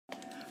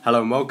Hello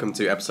and welcome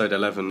to episode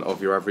 11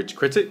 of Your Average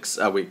Critics,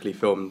 our weekly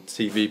film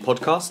TV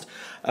podcast.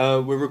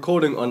 We're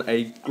recording on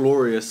a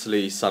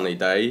gloriously sunny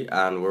day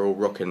and we're all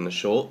rocking the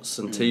shorts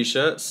and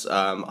t-shirts.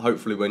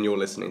 Hopefully when you're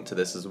listening to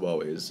this as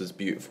well, it is as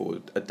beautiful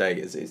a day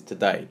as it is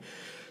today.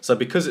 So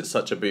because it's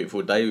such a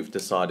beautiful day, we've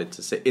decided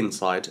to sit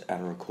inside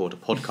and record a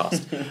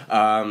podcast.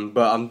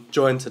 But I'm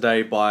joined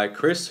today by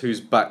Chris,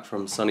 who's back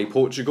from sunny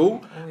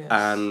Portugal,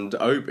 and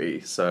Obi.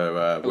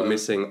 So we're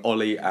missing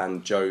Ollie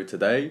and Joe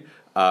today.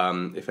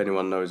 If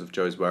anyone knows of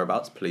Joe's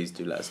whereabouts, please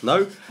do let us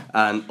know.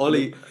 And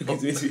Ollie...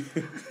 He's missing.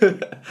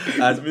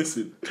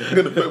 I'm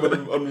going to put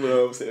him on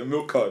a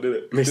milk cart,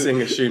 didn't it?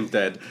 Missing, assumed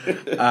dead.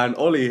 And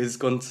Ollie has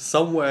gone to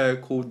somewhere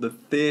called the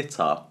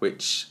theatre,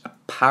 which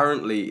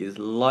apparently is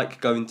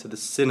like going to the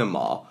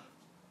cinema,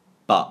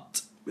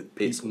 but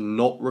it's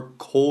not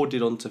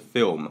recorded onto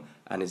film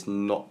and is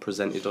not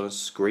presented on a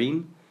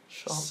screen.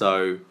 Sure.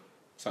 So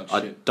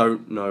I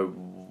don't know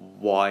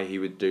why he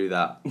would do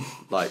that.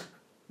 Like,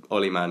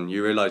 Ollie, man,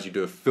 you realise you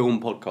do a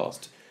film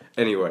podcast.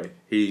 Anyway,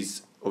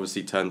 he's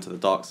obviously turned to the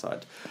dark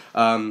side.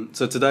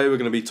 So today we're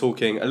going to be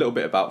talking a little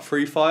bit about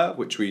Free Fire,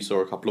 which we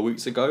saw a couple of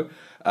weeks ago.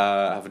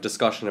 Have a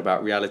discussion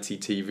about reality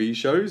TV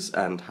shows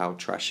and how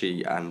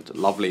trashy and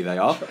lovely they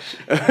are.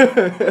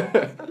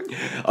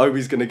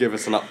 Obi's going to give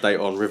us an update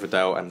on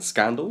Riverdale and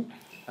Scandal.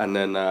 And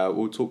then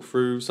we'll talk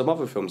through some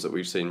other films that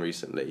we've seen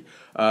recently.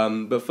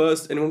 But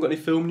first, anyone got any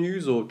film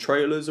news or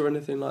trailers or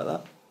anything like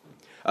that?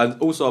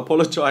 And also, I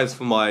apologise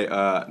for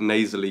my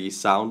nasally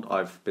sound.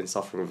 I've been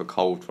suffering with a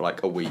cold for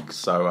like a week,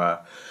 so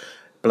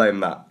blame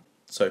that.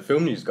 So,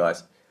 film news,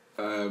 guys.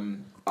 I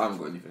haven't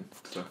got anything.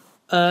 So.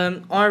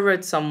 I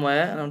read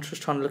somewhere, and I'm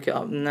just trying to look it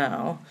up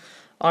now.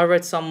 I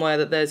read somewhere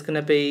that there's going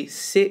to be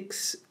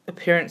 6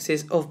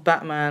 appearances of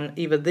Batman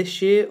either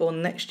this year or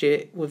next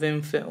year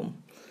within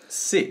film.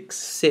 6?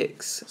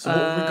 6. So what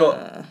have we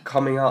got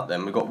coming out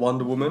then? We've got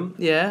Wonder Woman.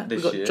 Yeah,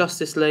 we've got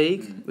Justice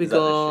League. We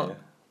got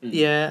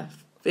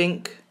I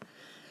think.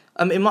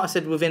 It might have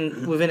said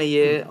within a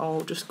year.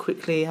 I'll just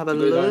quickly have a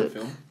look.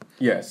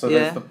 Yeah, so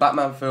there's the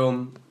Batman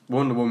film,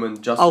 Wonder Woman,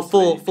 Justice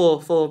League.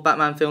 Four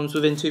Batman films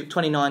within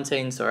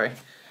 2019. Sorry.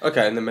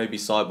 Okay, and then maybe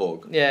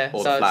Cyborg. Yeah,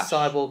 or so Flash.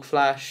 Cyborg,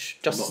 Flash,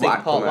 Justice League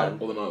Part 1.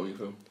 Or the Nightwing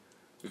film.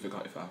 If it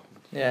happened.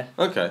 Yeah.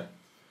 Okay.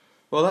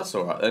 Well, that's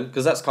all right then,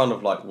 because that's kind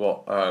of like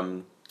what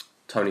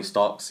Tony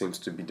Stark seems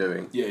to be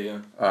doing. Yeah.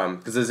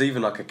 Because there's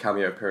even like a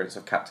cameo appearance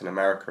of Captain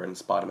America in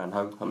Spider-Man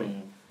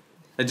Homecoming.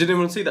 Hey, did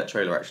anyone see that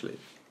trailer actually?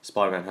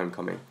 Spider-Man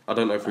Homecoming. I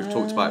don't know if we've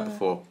talked about it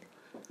before.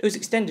 It was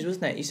extended,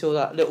 wasn't it? You saw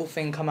that little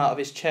thing come out of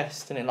his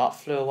chest and it like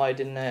flew away,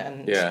 didn't it?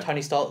 And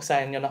Tony Stark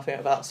saying you're nothing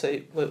about the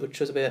suit, which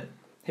was a bit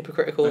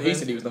hypocritical. No, he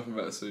said he was nothing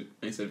about the suit.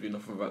 He said if you're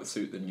nothing about the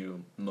suit, then you're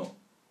not.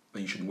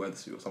 Then you shouldn't wear the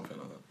suit or something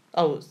like that.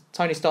 Oh,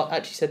 Tony Stark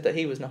actually said that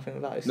he was nothing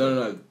without his suit.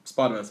 No.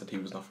 Spider-Man said he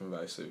was nothing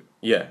without his suit.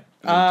 Yeah.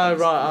 Right,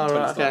 Tony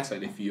Stark okay.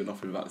 said if you're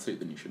nothing without the suit,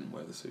 then you shouldn't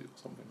wear the suit or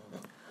something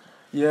like that.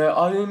 Yeah,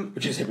 I mean...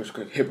 Which is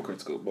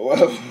hypocritical,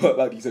 but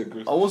like you said,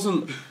 Chris. I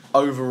wasn't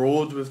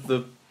overawed with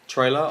the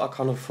trailer. I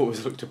kind of thought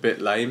it looked a bit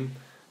lame.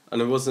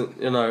 And it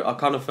wasn't, I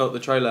kind of felt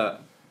the trailer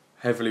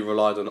heavily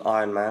relied on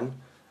Iron Man.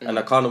 And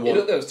I kind of It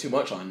looked there was too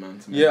much Iron Man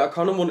to me. Yeah, I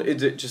kind of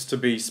wanted it just to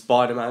be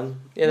Spider-Man.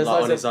 Yeah,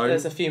 on his own.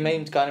 There's a few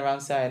memes going around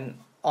saying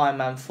Iron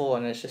Man 4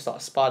 and it's just like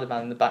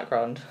Spider-Man in the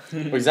background.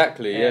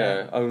 Exactly,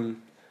 yeah.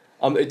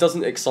 It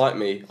doesn't excite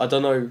me. I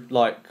don't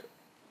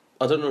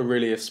know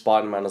really if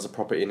Spider-Man as a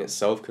property in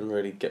itself can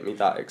really get me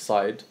that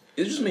excited.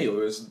 It's just me,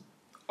 whereas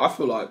I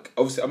feel like,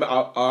 obviously,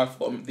 I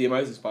thought the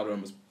Amazing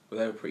Spider-Man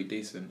they were pretty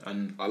decent,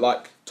 and I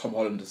like Tom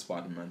Holland as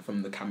Spider-Man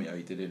from the cameo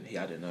he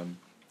had in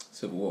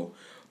Civil War.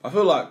 I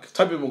feel like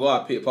Tobey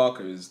Maguire, Peter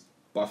Parker is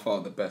by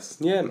far the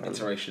best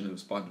iteration of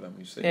Spider-Man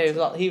we've seen.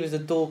 Yeah, he was the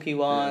dorky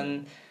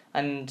one,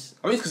 and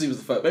I mean, it's because he was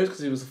the first. Maybe it's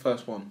because he was the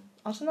first one.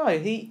 I don't know.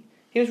 He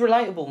was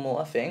relatable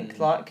more. I think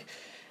like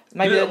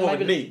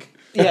maybe Meek.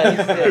 Yeah,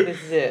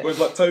 this is it. With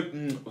like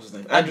what's his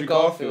name? Andrew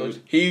Garfield.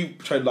 He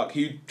tried to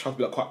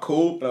be like quite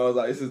cool, but I was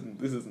like, this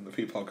isn't the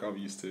Peter Parker I'm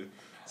used to.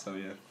 So yeah.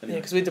 Anyway. Yeah,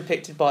 because we're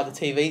depicted by the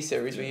TV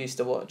series we used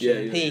to watch. Yeah,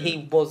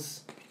 he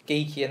was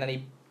geeky, and then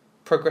he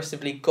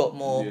progressively got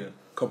more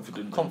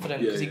confident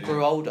because he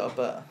grew older.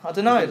 But I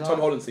don't know. Tom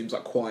Holland seems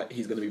like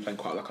he's going to be playing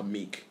quite like a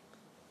meeky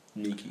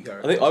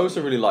character. I think I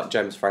also really like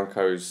James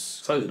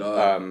Franco's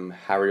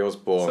Harry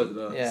Osborn. So did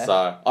I. Yeah.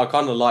 So I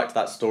kind of liked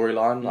that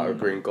storyline, like with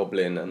Green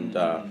Goblin and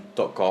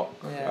Doc Ock,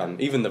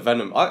 and even the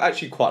Venom. I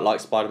actually quite like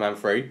Spider-Man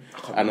 3,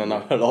 and I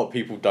know a lot of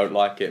people don't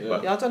like it,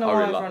 but I don't know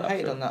why really everyone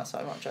hated on that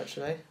so much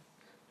actually.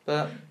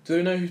 But do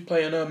we know who's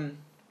playing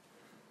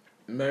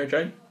Mary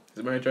Jane? Is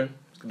it Mary Jane?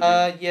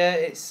 Yeah,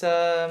 it's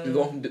the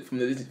one from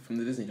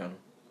the Disney Channel.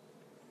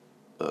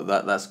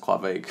 That's quite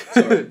vague.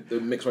 Sorry,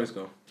 the mixed race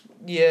girl.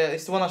 Yeah,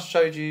 it's the one I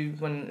showed you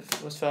when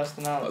it was first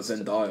announced. Like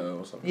Zendaya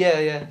or something. Yeah,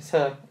 it's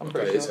her. I'm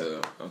pretty sure. It's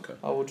her. Okay.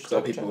 I will just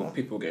so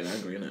people getting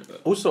angry, innit?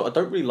 But Also, I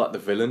don't really like the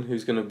villain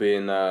who's going to be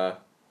in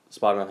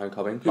Spider-Man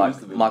Homecoming. Who is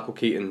the villain? Michael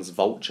Keaton's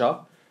Vulture.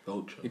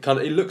 He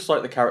looks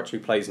like the character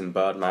he plays in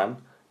Birdman.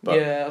 But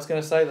yeah, I was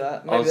going to say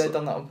that. Maybe they've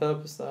done that on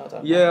purpose though. I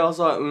don't know. Yeah, I was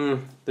like,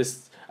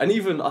 this... And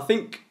even, I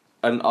think,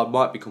 and I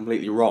might be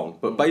completely wrong,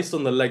 but based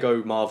on the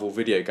Lego Marvel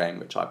video game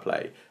which I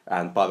play,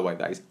 and by the way,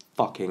 that is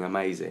fucking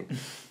amazing,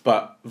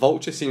 but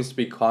Vulture seems to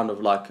be kind of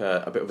like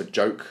a bit of a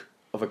joke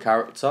of a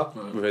character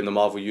within the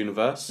Marvel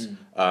universe,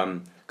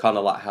 kind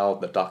of like how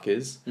the Duck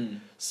is.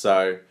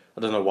 So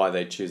I don't know why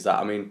they choose that.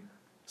 I mean,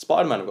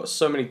 Spider-Man have got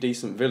so many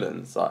decent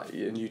villains, like,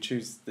 and you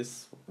choose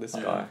this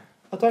guy.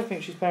 I don't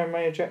think she's playing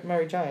Mary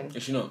Jane.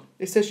 Is she not?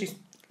 It says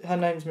her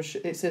name's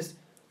it says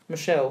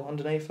Michelle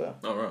underneath her.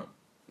 Oh, right.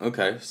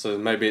 Okay, so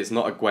maybe it's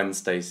not a Gwen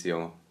Stacy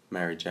or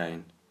Mary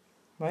Jane.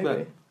 Maybe.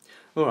 No.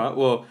 All right.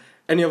 Well,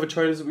 any other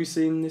trailers that we've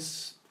seen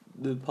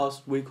the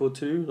past week or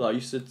two? Like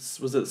you said,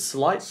 was it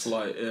Slight?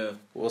 Slight, yeah.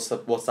 What's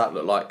that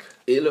look like?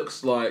 It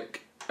looks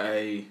like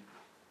a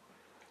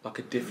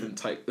different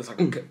take. It's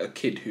like a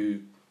kid who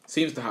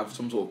seems to have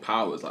some sort of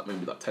powers, like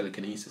maybe like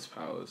telekinesis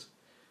powers.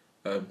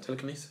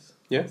 Telekinesis?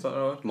 Yeah. Is that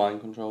right? Mind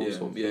control. Yeah,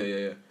 sort of yeah, thing.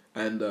 yeah.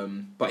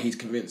 And but he's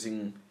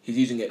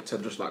using it to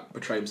just like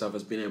portray himself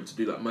as being able to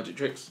do like magic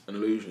tricks and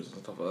illusions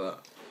and stuff like that.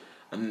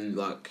 And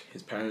like both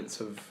his parents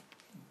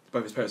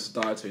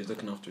have died, so he's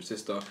looking after his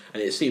sister.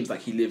 And it seems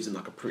like he lives in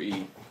like a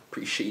pretty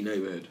shitty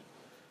neighborhood.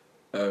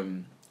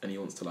 And he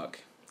wants to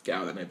like get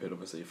out of that neighborhood,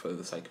 obviously, for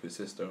the sake of his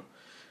sister.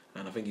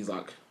 And I think he's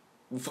like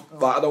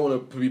I don't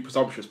want to be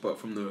presumptuous, but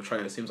from the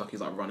trailer, it seems like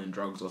he's like running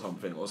drugs or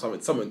something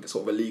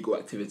sort of illegal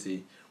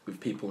activity with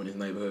people in his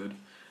neighborhood,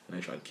 and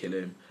they try and kill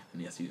him,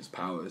 and he has to use his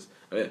powers.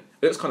 I mean, it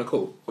looks kind of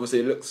cool. Obviously,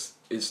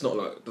 it's not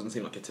like, doesn't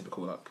seem like a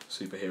typical like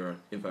superhero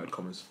inverted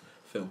commas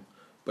film,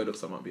 but it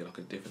looks like it might be like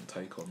a different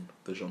take on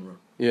the genre.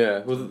 Yeah.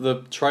 Well,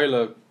 the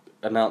trailer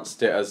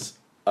announced it as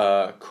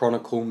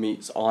Chronicle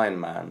meets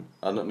Iron either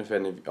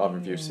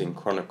of you have seen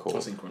Chronicle.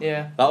 I've seen Chronicle.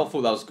 Yeah. I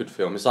thought that was a good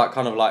film. It's like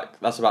kind of like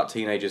that's about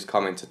teenagers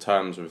coming to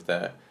terms with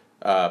their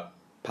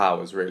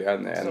powers, really,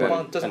 aren't they?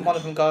 Doesn't one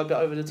of them go a bit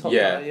over the top?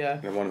 Yeah. Though? Yeah.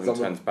 And one of them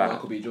turns back.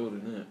 Michael B.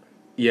 Jordan, isn't it?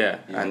 Yeah,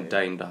 Yeah, and yeah.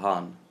 Dane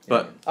DeHaan.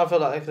 But I feel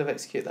like they could have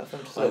executed that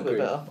film just a little bit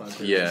better. I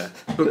agree. yeah,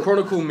 but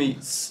Chronicle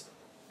meets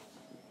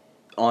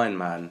Iron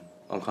Man.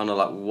 I'm kind of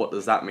like, what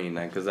does that mean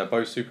then? Because they're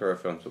both superhero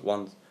films,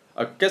 but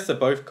I guess they're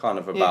both kind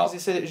of Yeah, about 'cause it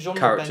said it's genre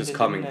characters bending,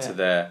 coming didn't to it?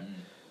 their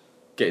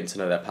getting to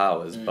know their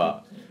powers,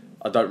 but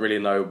I don't really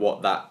know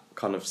what that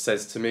kind of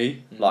says to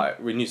me. Like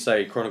when you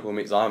say Chronicle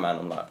meets Iron Man,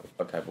 I'm like,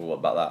 okay, but what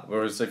about that?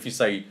 Whereas if you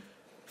say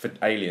for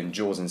Alien,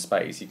 Jaws in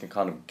space, you can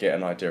kind of get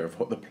an idea of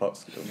what the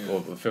plot's or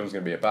the film's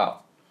going to be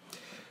about.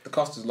 The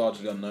cast is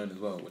largely unknown as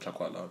well, which I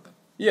quite like.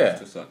 Yeah,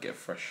 Just like get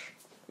fresh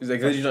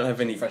because you don't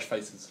have any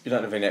faces. you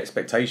don't have any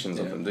expectations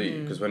of them, do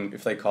you? Because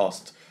if they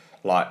cast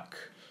like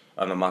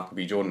I don't know Michael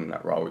B. Jordan in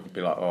that role, you'd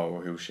be like, oh,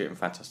 well, he was shit in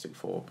Fantastic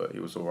Four, but he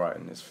was all right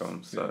in this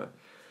film. So. Yeah.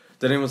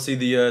 Did anyone see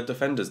the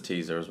Defenders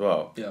teaser as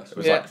well? Yeah. It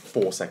was like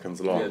 4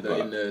 seconds long. Yeah,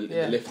 in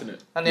the lift,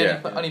 innit? And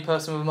the only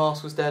person with a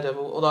mask was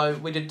Daredevil, although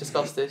we did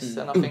discuss this,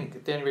 and I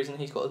think the only reason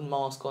he's got a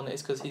mask on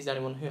is because he's the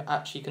only one who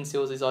actually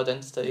conceals his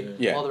identity,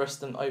 Yeah. while the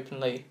rest of them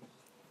openly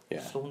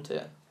Yeah. flaunt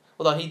it.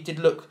 Although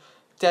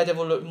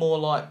Daredevil looked more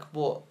like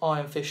what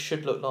Iron Fist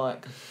should look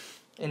like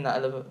in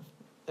that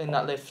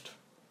lift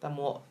than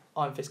what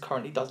Iron Fist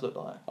currently does look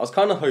like. I was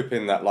kind of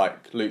hoping that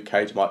like Luke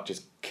Cage might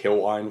just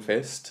kill Iron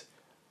Fist.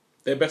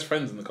 They're best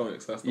friends in the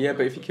comics. That's not Yeah,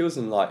 but if he kills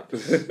him, like,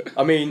 'cause,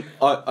 I mean,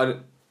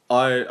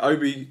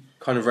 Obi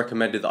kind of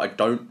recommended that I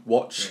don't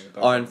watch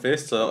Iron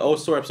Fist. So I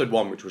saw episode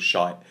 1, which was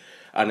shite,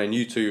 and then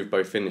you two have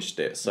both finished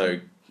it. So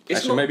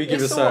actually, maybe give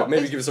us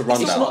a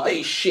rundown. It's not that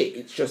it's shit.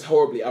 It's just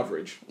horribly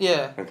average.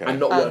 Yeah. Okay. And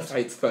not worth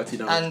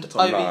 $39. And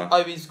No.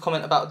 Obi's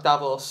comment about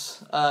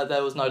Davos,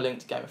 there was no link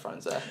to Game of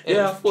Thrones there. It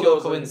Yeah, I was thought pure that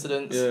was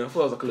coincidence. I thought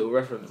it was like a little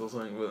reference or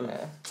something.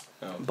 But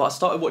Yeah. But I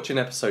started watching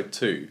episode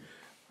 2,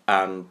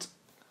 and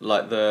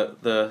like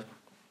the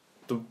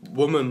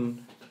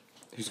woman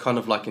who's kind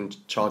of like in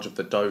charge of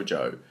the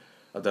dojo,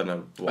 I don't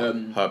know what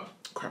her.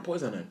 Crap, what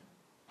is her name?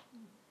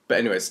 But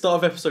anyway, start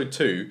of episode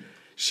 2,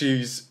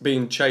 she's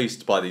being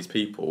chased by these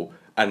people,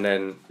 and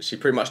then she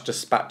pretty much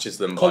dispatches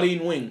them.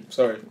 Colleen Wing.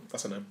 Sorry,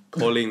 that's her name.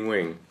 Colleen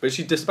Wing, but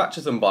she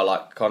dispatches them by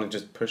like kind of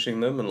just pushing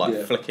them and like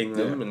flicking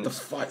them, and the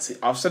fight scene.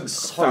 I've said this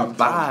So 1,000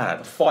 bad.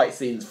 times. The fight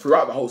scenes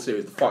throughout the whole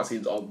series. The fight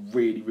scenes are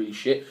really, really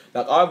shit.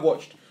 Like I've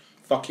watched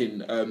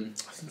fucking. I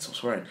think stop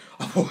swearing.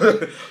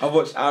 I've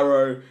watched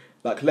Arrow,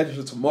 like Legends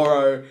of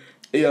Tomorrow,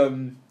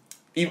 even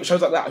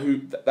shows like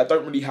that that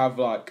don't really have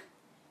like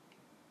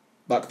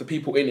the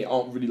people in it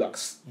aren't really like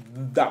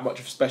that much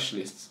of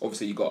specialists.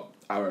 Obviously, you got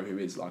Arrow, who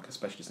is like a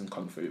specialist in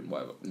kung fu and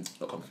whatever,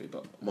 not kung fu,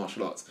 but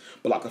martial arts.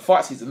 But like the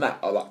fight scenes in that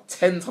are like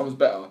 10 times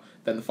better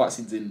than the fight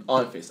scenes in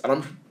Iron Fist, and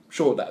I'm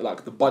sure that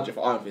like the budget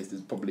for Iron Fist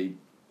is probably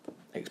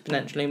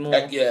Exponentially more.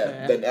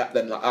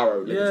 than like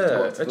Arrow.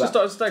 yeah, I just don't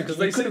understand because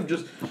they could have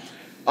just.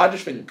 I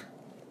just think.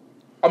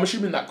 I'm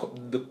assuming that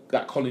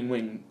that Colleen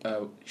Wing,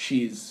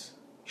 she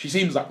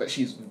seems like that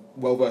she's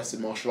well versed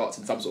in martial arts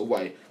in some sort of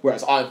way,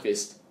 whereas Iron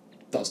Fist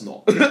does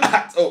not.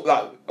 At all.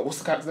 Like, what's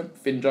the character's name?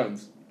 Finn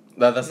Jones.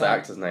 No, that's the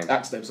actor's name.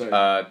 Actor's name,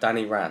 sorry.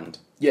 Danny Rand.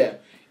 Yeah,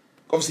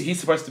 obviously he's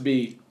supposed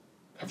to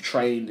have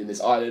trained in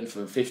this island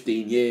for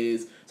 15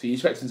 years, so you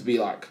expect him to be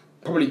like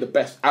probably the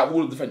best out of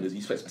all the defenders. You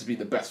expect him to be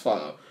the best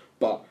fighter,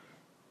 but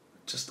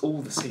just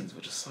all the scenes were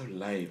just so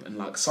lame and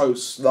like so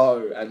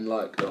slow and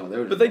like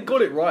But they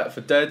got it right for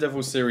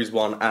Daredevil series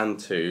 1 and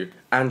 2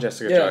 and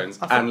Jessica Jones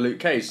and Luke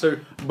Cage. So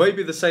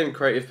maybe the same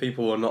creative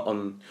people are not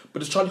on. But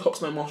does Charlie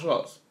Cox know martial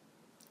arts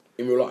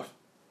in real life?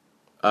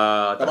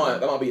 That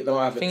might have.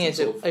 The thing is,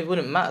 it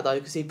wouldn't matter though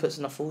because he puts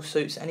enough full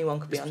suits. Anyone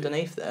could be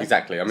underneath there.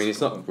 Exactly. I mean,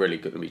 it's not really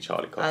going to be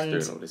Charlie Cox doing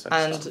all this.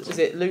 And stuff, is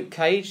it Luke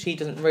Cage? He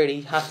doesn't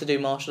really have to do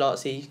martial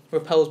arts. He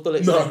repels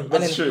bullets. No,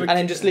 that's true. And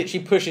then just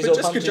literally pushes but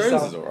or punches. Jessica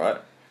Jones is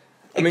alright.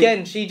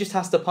 Again, she just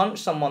has to punch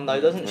someone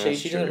though, doesn't she?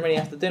 She doesn't really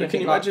have to do anything.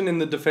 Can you imagine in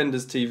the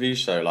Defenders TV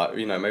show, like,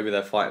 you know, maybe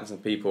they're fighting some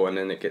people and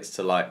then it gets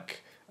to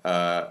like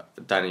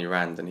Danny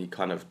Rand and he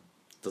kind of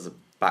does a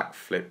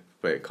backflip,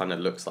 but it kind of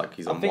looks like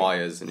he's on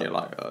wires and you're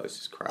like, oh,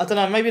 this is crap. I don't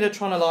know, maybe they're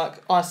trying to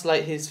like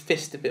isolate his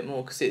fist a bit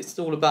more because it's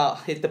all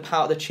about the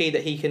power, the chi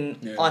that he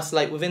can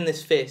isolate within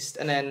this fist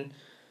and then...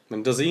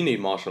 And does he need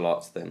martial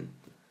arts then?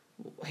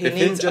 He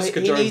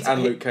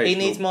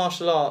needs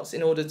martial arts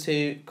in order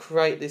to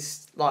create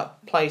this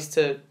like place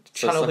to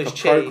channel his chi.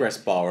 It's like a progress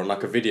bar on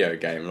like a video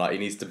game. Like he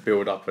needs to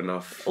build up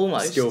enough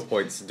skill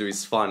points to do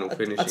his final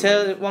finishing. I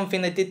tell you one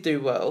thing they did do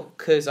well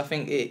because I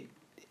think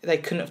they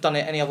couldn't have done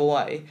it any other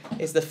way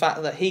is the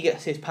fact that he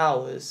gets his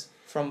powers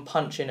from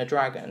punching a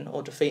dragon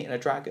or defeating a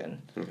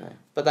dragon. Okay.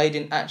 But they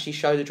didn't actually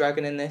show the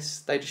dragon in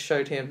this. They just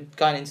showed him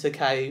going into the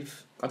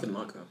cave. I didn't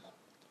like that.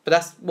 But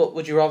that's what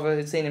would you rather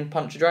have seen him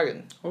punch a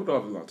dragon? I would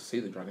rather like to see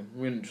the dragon.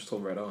 We just saw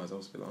red eyes. I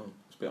was a bit like,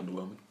 it's a bit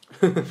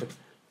underwhelming.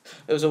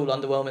 It was all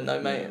underwhelming though,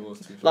 mate. Yeah, it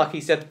was too like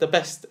he said, the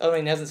best. I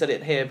mean, he hasn't said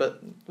it here,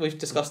 but we've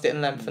discussed it in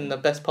length, and the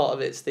best part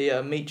of it's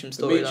the Meacham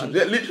storyline.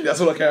 Yeah, literally,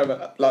 that's all I care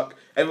about. Like,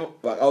 I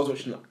was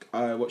watching.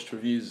 I watched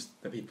reviews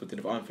that people did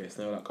of Iron Fist,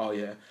 and they were like, "Oh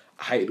yeah,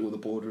 I hated all the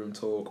boardroom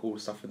talk, all the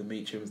stuff with the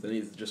Meachams. They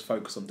needed to just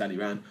focus on Danny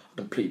Rand." I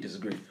completely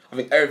disagree. I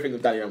think everything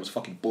with Danny Rand was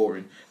fucking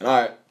boring,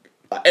 and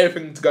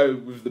everything to go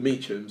with the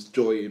Meachams,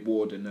 Joy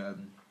Ward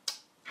and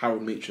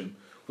Harold Meacham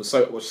I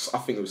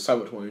think it was so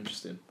much more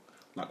interesting.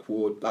 Like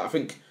Ward, I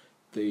think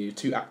the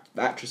the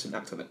actress and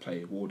actor that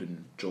play Ward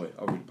and Joy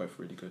are both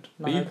really good.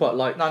 But you quite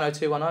like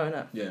 90210, isn't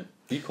it? Yeah.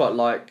 You quite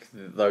like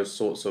those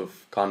sorts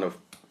of kind of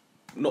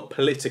not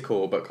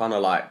political, but kind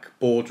of like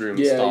boardroom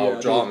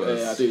style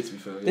dramas. I do. To be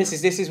fair, yeah.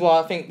 This is why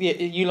I think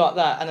you like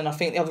that, and then I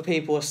think the other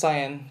people are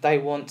saying they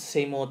want to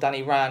see more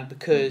Danny Rand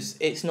because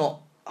it's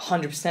not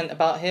 100%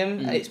 about him.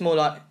 It's more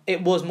like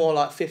it was more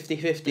like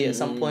 50-50 at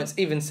some points,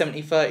 even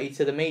 70-30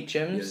 to the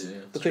Meachams,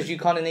 because you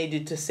kind of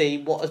needed to see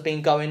what has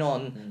been going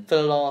on for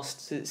the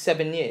last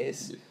 7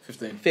 years,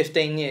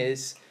 15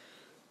 years.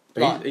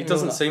 But he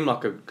doesn't seem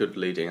like a good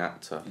leading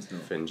actor,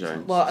 Finn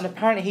Jones. Well, and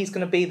apparently he's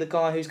going to be the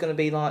guy who's going to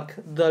be like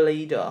the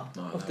leader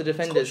of the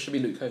Defenders. It should be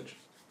Luke Cage.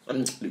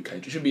 Luke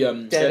Cage. It should be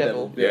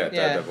Daredevil. Yeah,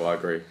 Daredevil. I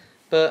agree.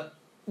 But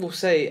we'll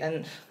see,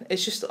 and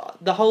it's just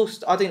the whole.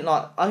 I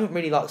don't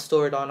really like the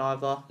storyline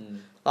either.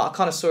 Like I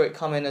kind of saw it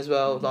coming as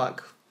well.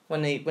 Like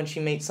when she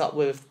meets up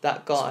with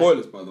that guy.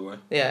 Spoilers, by the way.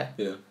 Yeah.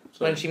 Yeah.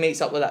 When she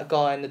meets up with that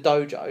guy in the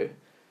dojo.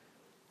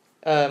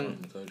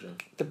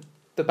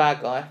 The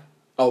bad guy.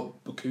 Oh,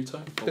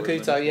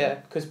 Bakuto, yeah,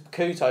 because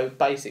Bakuto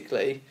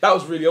basically. That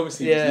was really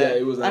obviously. Yeah,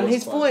 it was. And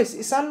his voice,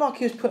 it sounded like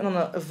he was putting on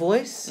a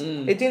voice.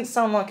 It didn't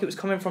sound like it was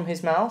coming from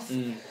his mouth.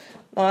 It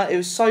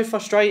was so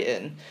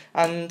frustrating,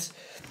 and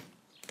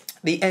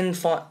the end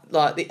fight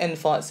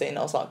scene,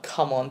 I was like,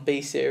 come on,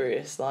 be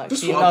serious. Like,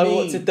 you know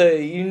what to do.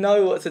 You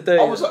know what to do.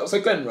 I was like, so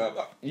Glenn,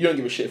 you don't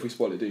give a shit if we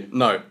spoil it, do you?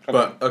 No,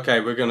 but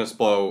okay, we're going to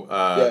spoil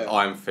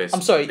Iron Fist.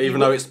 I'm sorry. Even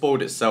though it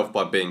spoiled itself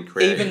by being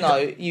creative. Even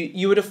though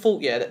you would have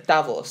thought, that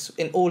Davos,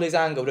 in all his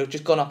anger, would have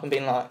just gone up and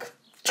been like,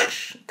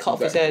 cut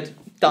off his head,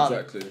 done.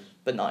 Exactly.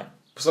 But no.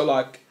 So,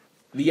 like,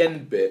 the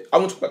end bit, I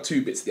want to talk about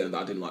two bits at the end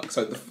that I didn't like.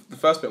 So, the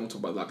first bit I want to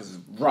talk about, like, is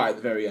right at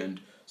the very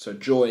end. So,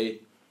 Joy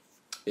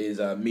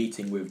is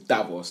meeting with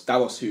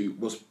Davos, who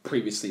was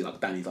previously like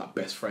Danny's like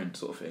best friend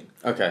sort of thing.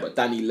 Okay. But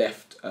Danny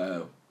left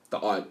the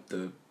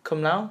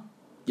Come now?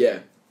 Yeah.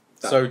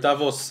 So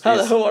Davos I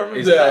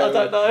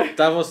don't know.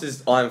 Davos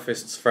is Iron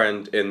Fist's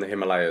friend in the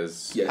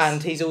Himalayas. Yes.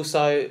 And he's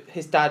also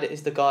his dad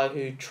is the guy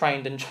who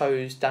trained and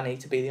chose Danny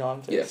to be the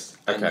Iron Fist. Yes.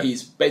 And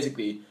he's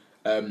basically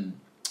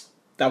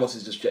Davos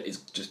is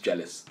just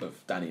jealous of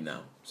Danny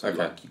now. So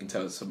like you can tell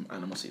there's some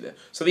animosity there.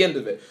 So the end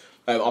of it,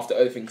 after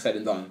everything's said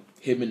and done,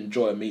 him and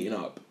Joy are meeting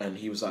up, and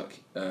he was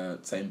like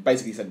said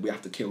we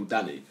have to kill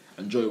Danny,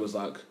 and Joy was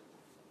like,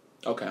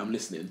 okay, I'm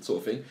listening, sort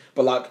of thing.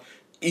 But like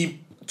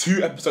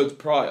 2 episodes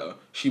prior,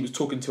 she was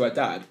talking to her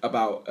dad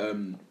about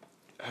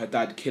her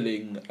dad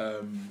killing.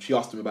 She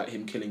asked him about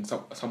him killing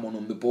someone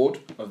on the board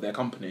of their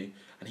company,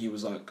 and he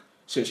was like,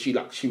 so she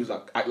was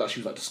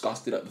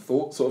disgusted at the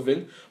thought, sort of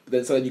thing.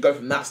 But then you go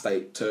from that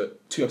state to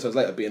 2 episodes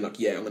later being like,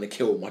 yeah, I'm gonna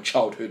kill my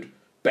childhood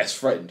best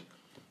friend.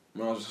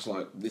 And I was just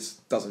like, this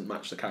doesn't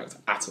match the character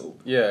at all.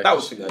 Yeah, that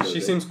was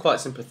she seems quite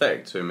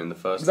sympathetic to him in the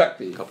first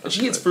couple of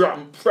she is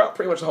throughout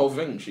pretty much the whole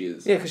thing. She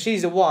is. Yeah, because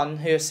she's the one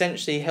who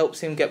essentially helps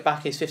him get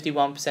back his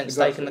 51%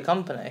 stake in the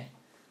company.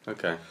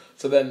 Okay.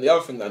 So then the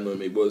other thing that annoyed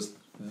me was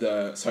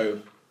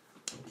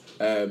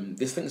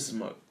this thing is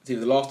it's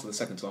either the last or the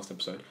second to last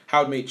episode.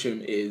 Howard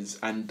Meacham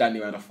and Danny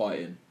Rand are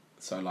fighting.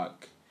 So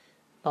like,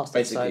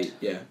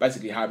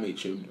 basically Howard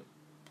Meacham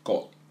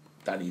got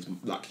Danny's,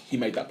 like, he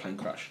made that plane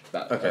crash.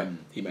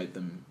 He made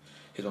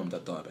his mum and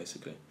dad die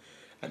basically,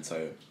 and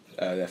so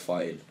they're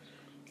fighting,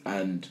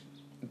 and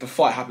the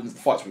fight happens. The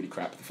fight's really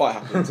crap. The fight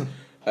happens.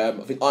 I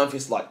think Iron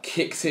Fist like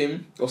kicks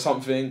him or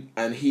something,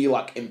 and he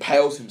like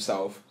impales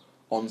himself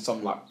on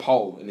some like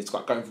pole, and it's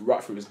like going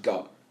right through his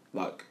gut,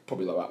 like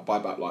probably like by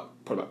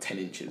about 10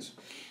 inches.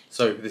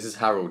 So this is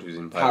Harold who's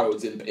impaled.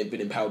 Harold's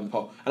been impaled in the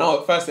pole,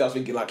 and firstly I was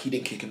thinking like he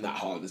didn't kick him that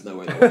hard. There's no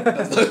way.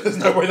 There's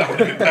no way that would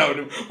have impaled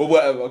him or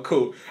whatever.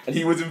 Cool, and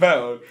he was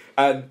impaled,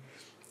 and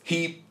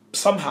he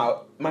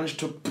somehow managed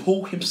to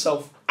pull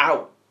himself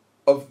out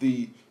of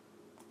the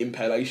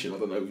impalation. I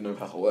don't even know if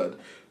that's a word.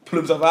 Pull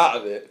himself out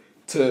of it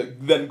to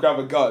then grab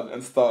a gun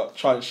and start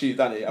trying to shoot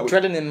Danny.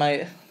 Adrenaline,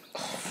 mate.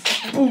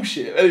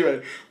 Bullshit.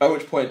 Anyway, at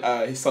which point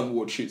his son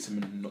Ward shoots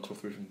him and knocks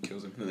off the roof and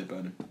kills him, and then they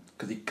burn him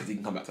because he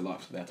can come back to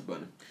life, so they had to burn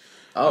him.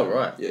 Oh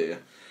right. Yeah.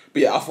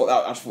 But yeah, I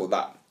thought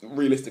that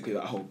realistically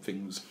that whole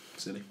thing was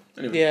silly.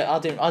 Anyway. Yeah, I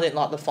didn't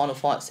like the final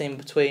fight scene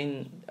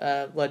between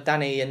where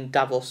Danny and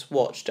Davos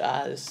watched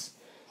as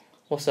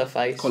what's her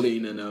face?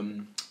 Colleen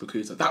and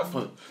Bakuta.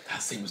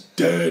 That scene was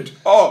dead.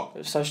 Oh, it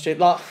was so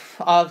stupid. Like,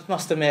 I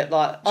must admit,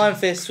 like, Iron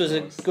Fist was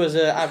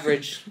a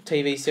average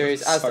TV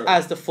series.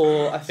 As the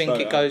four, I think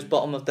it goes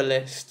bottom of the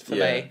list for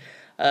me.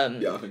 I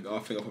think I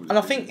probably. And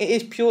I think it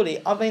is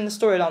purely. I mean, the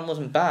storyline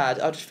wasn't bad.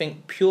 I just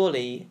think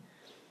purely,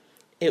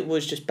 it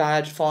was just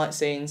bad fight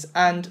scenes,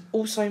 and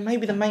also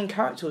maybe the main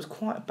character was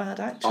quite a bad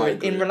actor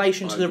in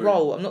relation to the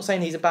role. I'm not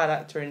saying he's a bad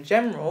actor in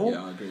general.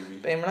 Yeah, I agree with you.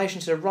 But in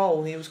relation to the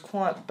role, he was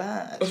quite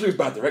bad. That's really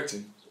bad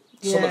directing.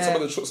 Yeah.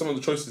 Some of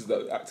the choices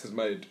that actors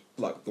made,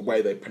 like the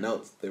way they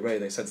pronounced, the way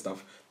they said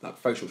stuff, like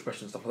facial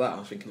expressions, stuff like that. I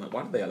was thinking, like,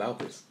 why did they allow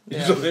this?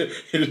 Yeah. It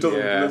just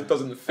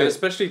doesn't fit. And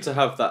especially to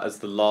have that as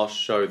the last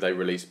show they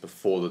released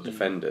before the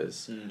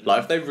Defenders.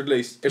 Like if they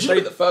released, the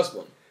first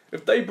one.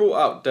 If they brought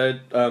out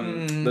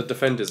the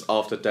Defenders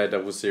after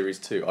Daredevil Series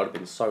 2, I'd have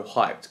been so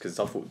hyped because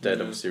I thought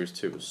Daredevil Series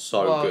 2 was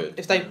so good.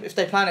 If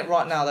they plan it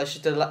right now, they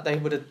should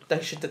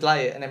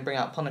delay it and then bring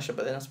out Punisher.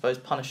 But then I suppose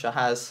Punisher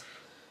has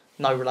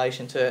no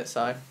relation to it,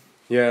 so.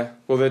 Yeah,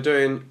 well they're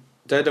doing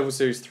Daredevil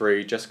Series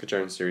 3, Jessica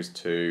Jones Series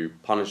 2,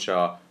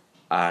 Punisher,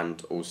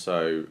 and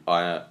also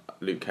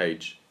Luke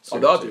Cage.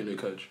 They are doing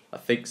Luke Cage. I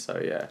think so,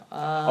 yeah.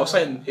 I was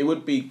saying it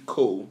would be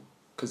cool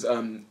because,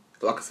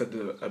 like I said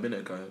a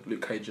minute ago,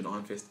 Luke Cage and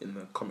Iron Fist in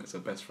the comics are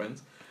best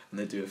friends, and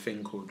they do a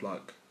thing called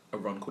like a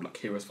run called like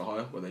Heroes for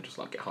Hire, where they just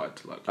like get hired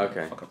to like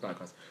fuck up bad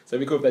guys. So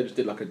it'd be cool if they just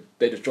did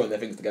they just joined their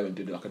things together and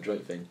did like a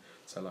joint thing.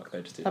 So like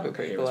they just did. That'd be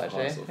pretty cool,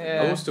 actually. Sort of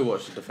yeah. I will still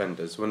watch the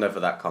Defenders whenever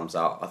that comes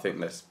out. I think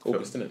that's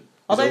August, isn't it?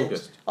 Are they?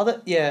 August. Are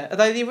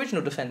they the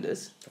original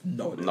Defenders?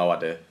 No idea. No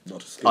idea.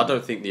 Not I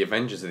don't think the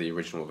Avengers are the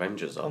original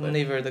Avengers, are they?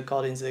 Neither are the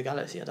Guardians of the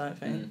Galaxy. I don't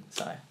think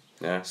so.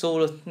 Yeah. It's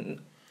all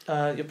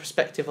your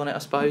perspective on it, I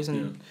suppose,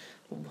 and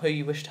who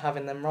you wish to have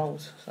in them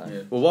roles. So.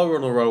 Yeah. Well, while we're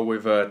on a roll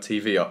with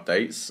TV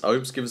updates,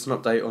 Obes, give us an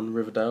update on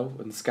Riverdale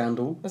and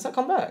Scandal. Has that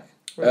come back?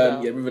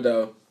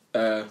 Riverdale.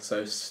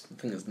 So I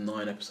think there's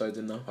 9 episodes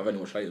in now. I've only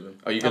watched 8 of them.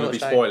 Are you going to be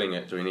spoiling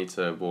it? Do we need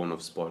to warn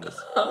of spoilers?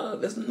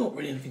 There's not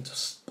really anything to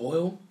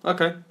spoil.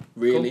 Okay.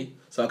 Really? Cool.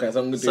 So I'm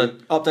going to do... So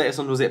update us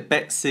on, was it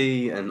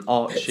Betsy and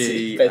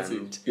Archie? Betty,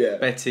 and yeah.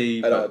 Betty,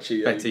 And but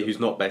Archie, Betty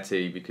who's not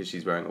Betty because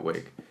she's wearing a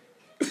wig.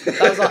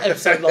 That was like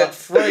episode like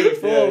 3,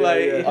 4,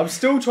 mate. Yeah. I'm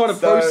still trying to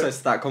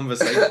process that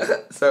conversation.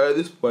 So at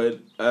this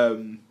point,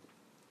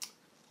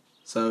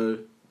 so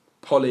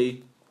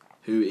Polly,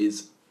 who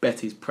is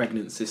Betty's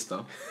pregnant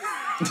sister,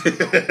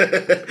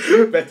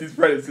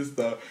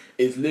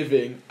 is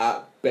living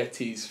at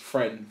Betty's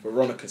friend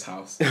Veronica's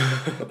house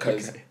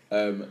because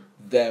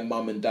their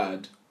mum and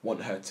dad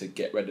want her to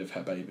get rid of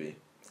her baby,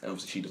 and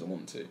obviously she doesn't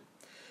want to.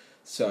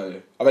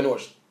 So I've only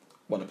watched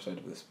 1 episode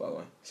of this, by the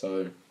way.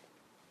 So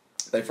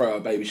they throw a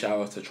baby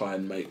shower to try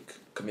and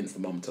convince the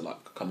mum to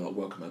kind of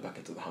welcome her back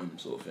into the home,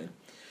 sort of thing.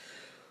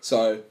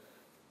 So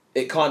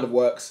it kind of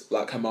works.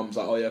 Like her mum's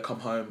like, "Oh yeah,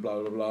 come home,"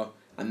 blah blah blah,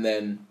 and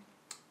then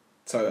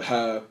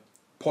so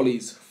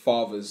Polly's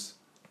father's,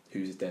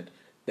 who's dead,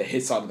 they're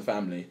his side of the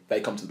family. They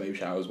come to the baby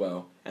shower as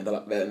well, and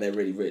they're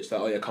really rich. They're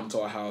like, "Oh yeah, come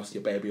to our house.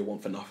 Your baby will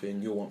want for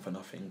nothing. You'll want for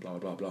nothing." Blah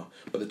blah blah.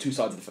 But the two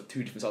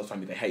different sides of the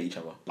family, they hate each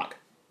other. Like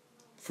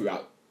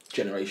throughout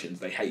generations,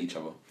 they hate each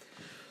other.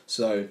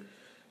 So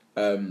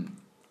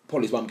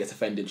Polly's mum gets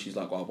offended. She's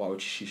like, "Well, why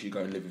would she should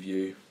go and live with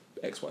you?"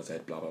 X, Y, Z,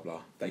 blah blah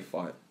blah. They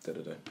fight.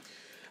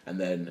 And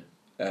then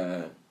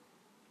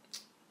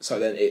so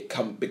then it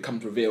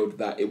becomes revealed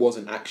that it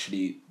wasn't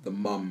actually the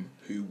mum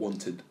who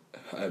wanted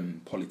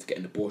Polly to get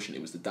an abortion.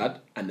 It was the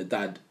dad, and the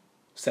dad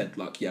said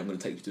like, "Yeah, I'm going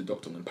to take you to the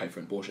doctor. I'm going to pay for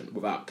an abortion,"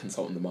 without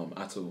consulting the mum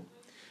at all.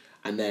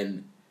 And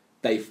then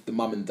the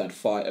mum and dad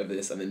fight over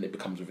this, and then it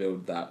becomes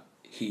revealed that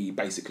he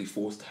basically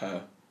forced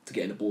her to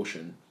get an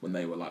abortion when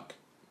they were like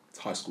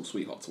high school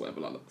sweethearts or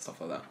whatever, like stuff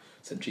like that.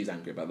 So she's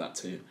angry about that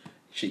too.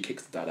 She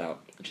kicks the dad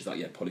out, and she's like,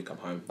 "Yeah, Polly, come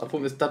home." I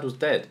thought this dad was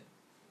dead.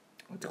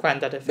 The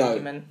granddad, I think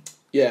you meant.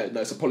 Yeah,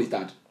 no, so Polly's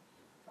dad.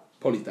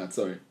 Polly's dad,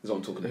 sorry, is what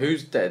I'm talking about.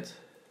 Who's dead?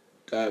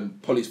 The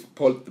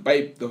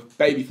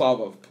baby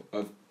father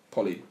of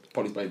Polly's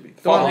baby.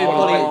 The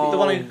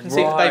one who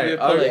conceived the baby with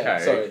Polly. Okay.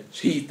 Sorry,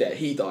 he's dead.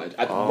 He died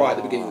right at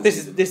the beginning. Of This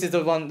is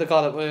the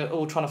guy that we're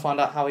all trying to find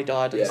out how he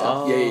died. And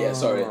stuff. Yeah.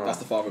 Sorry, that's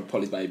the father of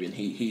Polly's baby, and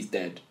he's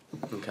dead.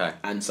 Okay.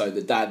 And so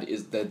the dad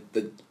is the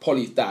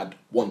Polly's dad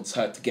wants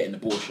her to get an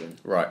abortion,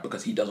 Right?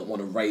 Because he doesn't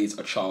want to raise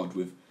a child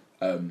with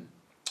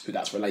who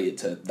that's related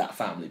to that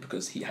family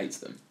because he hates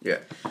them. Yeah.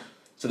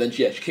 So then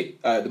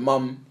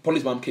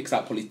Polly's mum kicks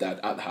out Polly's dad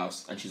out the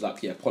house, and she's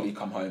like, "Yeah, Polly,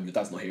 come home. Your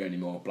dad's not here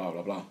anymore." Blah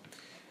blah blah.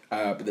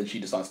 But then she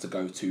decides to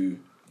go to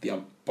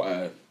the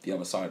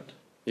other side,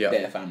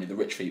 their family, the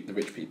rich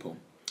people.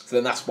 So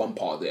then that's one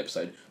part of the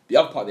episode. The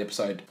other part of the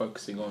episode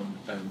focusing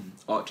on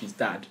Archie's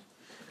dad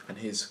and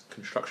his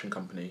construction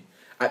company.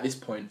 At this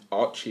point,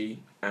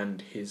 Archie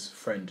and his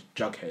friend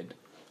Jughead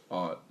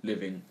are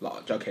living.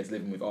 Jughead's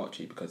living with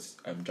Archie because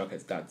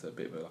Jughead's dad's a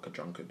bit of a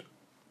drunkard,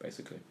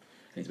 basically,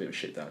 and he's a bit of a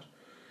shit dad.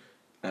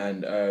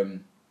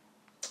 And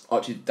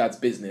Archie's dad's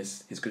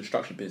business, his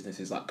construction business,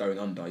 is going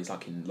under. He's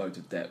in loads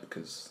of debt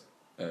because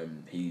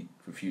he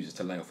refuses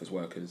to lay off his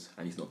workers,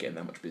 and he's not getting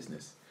that much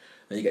business.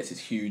 Then he gets this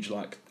huge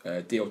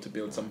deal to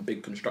build some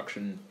big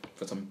construction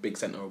for some big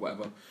centre or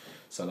whatever.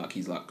 So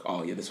he's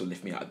oh yeah, this will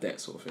lift me out of debt,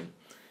 sort of thing.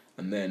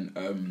 And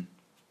then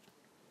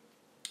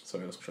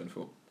sorry, I was trying to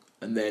thought.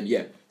 And then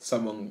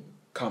someone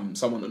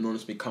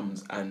anonymously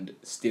comes and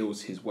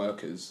steals his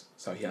workers,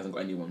 so he hasn't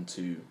got anyone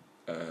to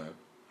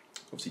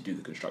obviously do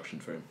the construction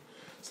for him.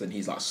 So then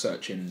he's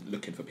searching,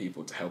 looking for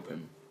people to help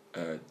him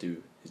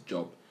do his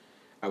job.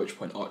 At which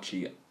point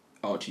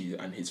Archie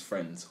and his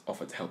friends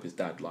offer to help his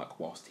dad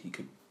whilst he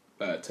could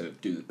to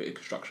do the bit of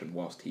construction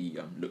whilst he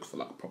looks for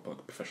proper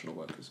professional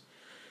workers.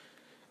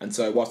 And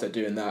so whilst they're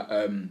doing that,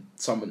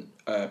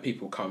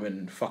 people come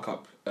and fuck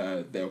up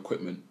their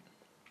equipment,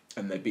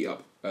 and they beat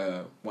up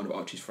one of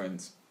Archie's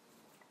friends,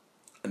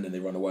 and then they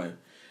run away.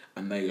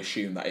 And they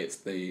assume that it's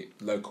the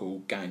local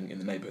gang in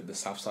the neighbourhood, the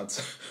Southside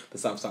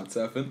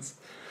Serpents.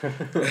 Yeah,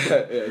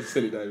 it's a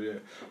silly name, yeah.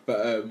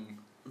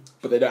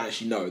 But they don't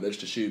actually know. They're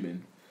just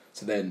assuming.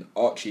 So then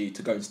Archie,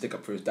 to go and stick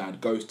up for his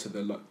dad, goes to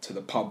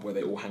the pub where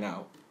they all hang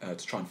out to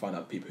try and find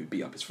out the people who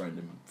beat up his friend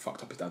and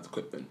fucked up his dad's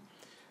equipment.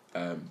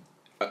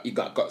 He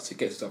got to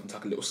get himself into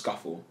a little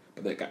scuffle,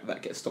 but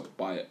that gets stopped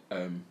by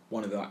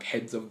one of the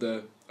heads of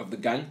the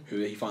gang, who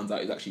he finds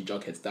out is actually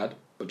Jughead's dad.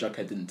 But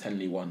Jughead didn't tell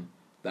anyone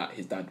that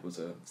his dad was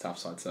a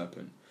Southside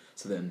Serpent.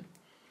 So then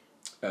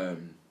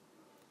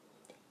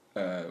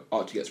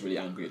Archie gets really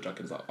angry at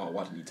Jughead. He's like, "Oh,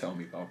 why didn't you tell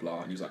me?" Blah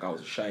blah. And he's like, "I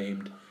was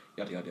ashamed."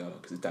 Yada yada yada.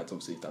 Because his dad's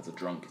a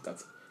drunk. His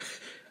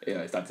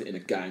dad's in a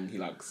gang. He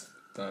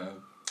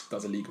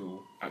does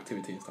illegal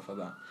activity and stuff like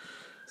that.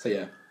 So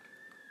yeah,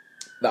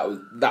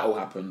 that all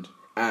happened.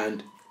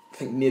 And I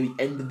think near the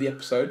end of the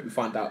episode, we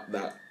find out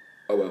that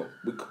to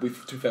be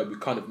fair, we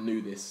kind of knew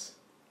this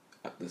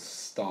at the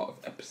start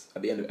of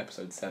at the end of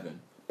episode 7.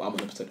 But I'm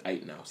on episode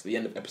 8 now. So the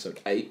end of episode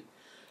 8,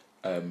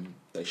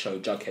 they show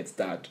Jughead's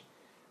dad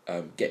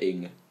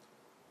getting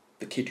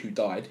the kid who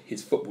died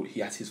his football.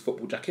 He has his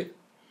football jacket,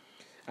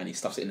 and he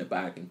stuffs it in a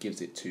bag and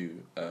gives it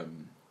to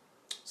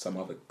some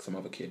other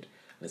kid.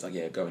 And it's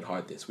yeah, go and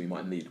hide this. We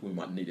might need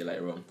it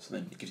later on. So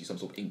then it gives you some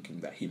sort of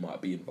inkling that he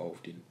might be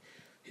involved in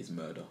his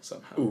murder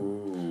somehow.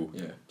 Ooh.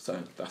 Yeah.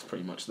 So that's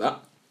pretty much that.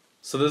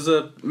 So there's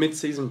a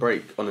mid-season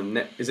break on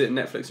Is it a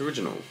Netflix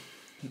original?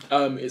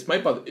 It's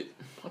made by I don't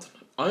know.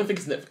 I don't think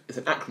it's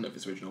an actual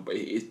Netflix original, but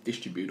it is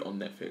distributed on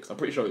Netflix. I'm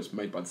pretty sure it's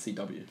made by the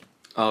CW.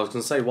 I was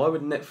going to say, why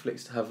would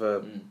Netflix have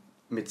a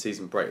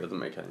mid-season break? That doesn't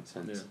make any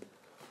sense. Yeah.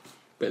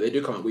 But they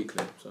do come out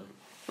weekly, so...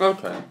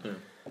 Okay. Yeah.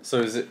 So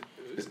is it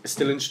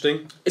still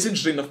interesting? It's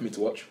interesting enough for me to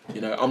watch.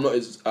 I'm not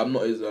as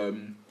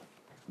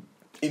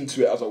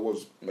into it as I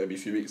was maybe a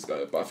few weeks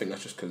ago, but I think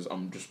that's just because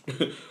I'm just...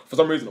 for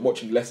some reason, I'm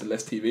watching less and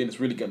less TV, and it's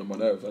really getting on my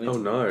nerves.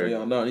 No. Yeah,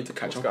 I know. I need to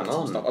catch What's up on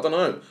some stuff. I don't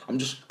know. I'm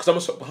just... Because I'm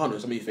so behind on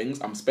so many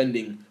things, I'm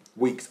spending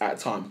weeks at a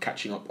time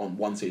catching up on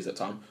one series at a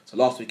time. So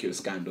last week it was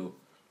Scandal.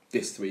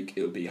 This week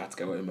it would be Had to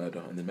Go Away and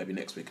Murder, and then maybe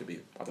next week it'll be,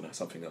 I don't know,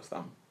 something else that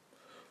I'm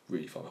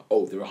really far behind.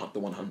 Oh, the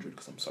 100,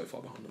 because I'm so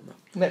far behind on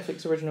that.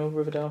 Netflix original,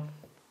 Riverdale.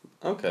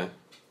 Okay.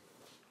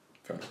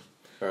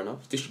 Fair enough.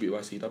 It's distributed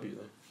by CW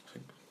though, I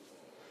think.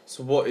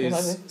 So what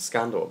is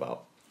Scandal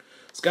about?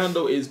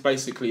 Scandal is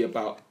basically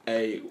about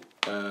a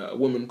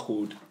woman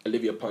called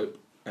Olivia Pope,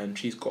 and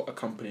she's got a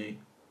company,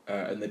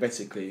 and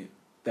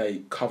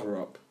they cover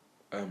up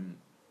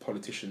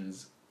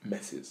politicians'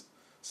 messes.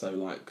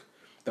 So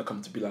they'll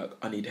come to be like,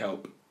 I need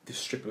help. This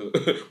stripper,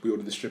 we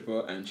ordered this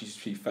stripper, and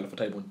she fell off a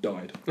table and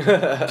died,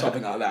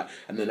 something like that.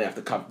 And then they have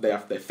to cover. They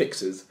have their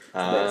fixers,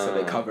 so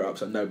they cover it up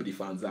so nobody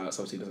finds out.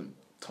 So obviously it doesn't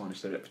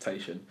tarnish their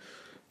reputation.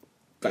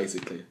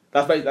 Basically,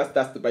 that's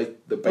the base.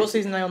 What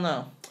season are they on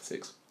now?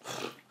 6.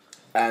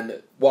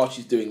 And while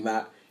she's doing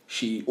that,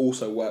 she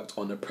also worked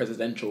on a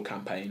presidential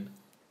campaign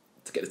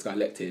to get this guy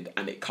elected,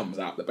 and it comes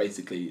out that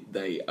basically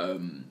they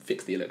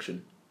fixed the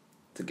election.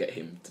 to get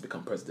him to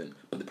become president.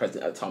 But the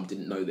president at the time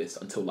didn't know this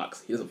until like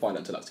he doesn't find it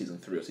until like season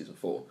 3 or season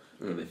 4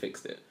 when they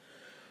fixed it.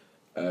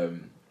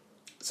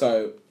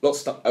 So lots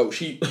of stuff. Oh,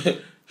 she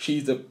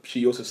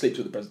also sleeps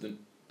with the president.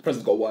 The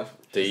president's got a wife.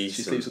 Decent.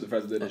 She sleeps with the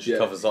president. And she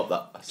covers up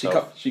that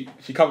herself.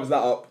 She covers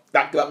that up.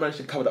 That managed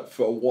to cover that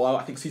for a while.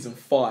 I think season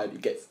 5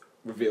 it gets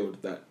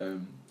revealed that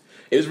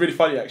it was really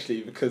funny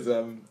actually because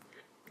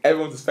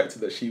everyone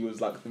suspected that she was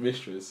like the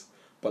mistress,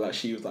 but like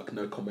she was like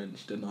no comment.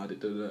 She denied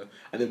it.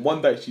 And then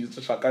one day she was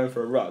just like going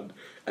for a run,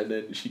 and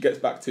then she gets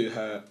back to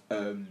her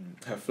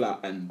flat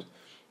and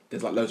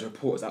there's like loads of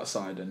reporters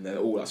outside and they're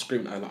all like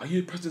screaming at her like, "Are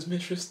you the president's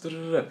mistress?"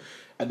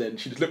 And then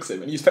she just looks at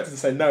him and you expect her to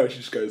say no and she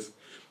just goes,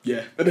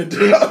 "Yeah," and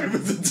then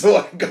opens the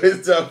door and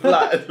goes to her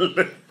flat. It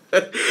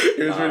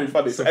was really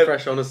funny. Some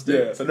fresh honesty.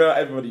 Yeah, so now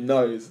everybody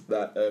knows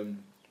that.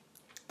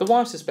 The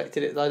wife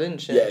suspected it though, didn't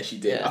she? Yeah, she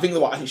did. Yeah. I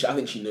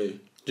think she knew.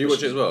 Do you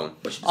watch it as well?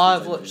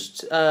 I've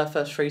watched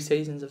first 3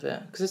 seasons of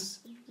it because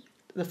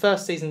the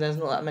first season there's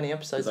not that many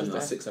episodes. There's only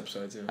is like there? 6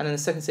 episodes. Yeah. And then the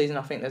second season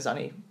I think there's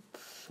only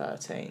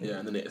 13. Yeah,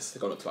 and then it's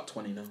gone up to like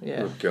 20 now.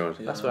 Yeah. Oh god.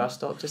 That's where I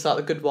stopped. It's like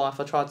The Good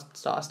Wife. I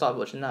started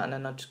watching that and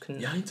then I just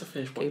couldn't. Yeah, I need to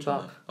finish watching keep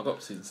up. that. I got up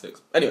to season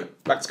 6. Anyway,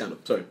 back to Scandal.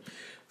 Sorry.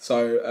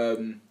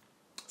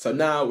 So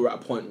now we're at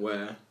a point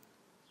where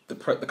the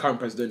current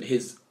president,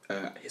 he's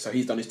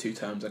done his 2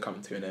 terms. They're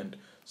coming to an end.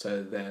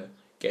 So they're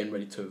getting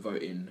ready to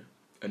vote in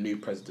a new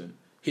president.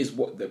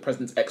 The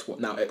president's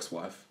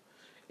ex-wife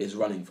is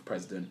running for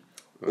president.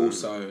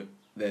 Also,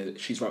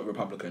 she's right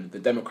Republican. The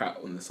Democrat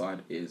on the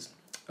side is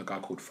a guy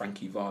called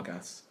Frankie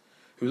Vargas,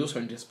 who was also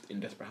in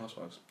Desperate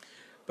Housewives.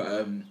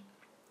 But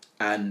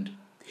and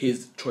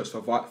his choice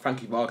for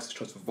Frankie Vargas'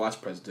 choice for vice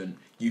president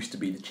used to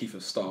be the chief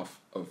of staff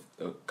of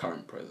the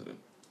current president.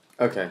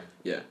 Okay.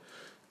 Yeah.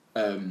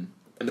 And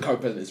the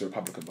current president is a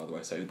Republican, by the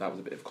way, so that was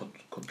a bit of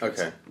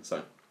controversy.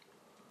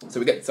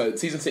 Okay. So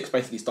season 6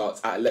 basically starts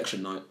at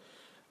election night,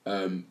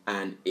 and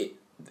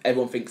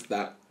everyone thinks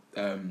that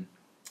the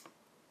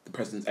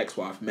president's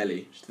ex-wife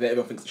Melly,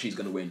 everyone thinks that she's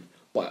going to win,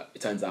 but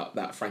it turns out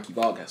that Frankie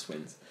Vargas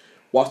wins.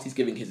 Whilst he's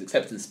giving his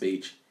acceptance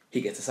speech,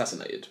 he gets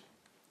assassinated.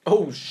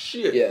 Oh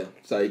shit. Yeah,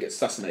 so he gets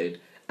assassinated,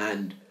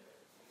 and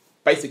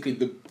basically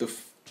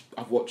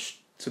I've watched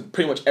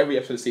pretty much every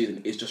episode of the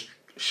season is just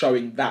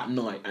showing that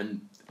night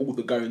and all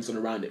the goings on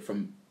around it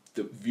from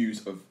the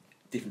views of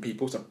different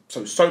people.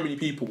 So many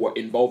people were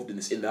involved in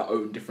this in their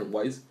own different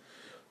ways.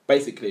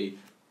 Basically,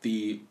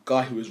 the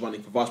guy who was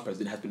running for vice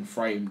president has been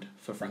framed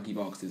for Frankie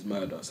Vargas'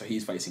 murder, so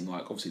he's facing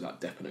obviously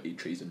death penalty,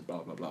 treason, blah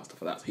blah blah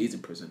stuff like that. So he's in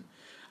prison,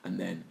 and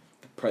then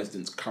the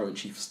president's current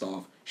chief of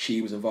staff,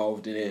 she was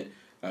involved in it.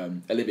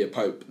 Olivia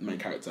Pope, the main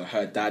character,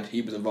 her dad,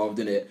 he was involved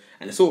in it,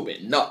 and it's all a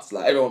bit nuts.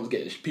 Like everyone was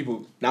getting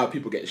people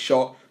getting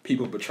shot,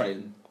 people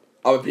betraying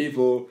other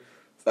people.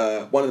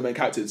 One of the main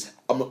characters,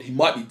 he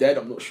might be dead.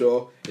 I'm not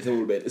sure. It's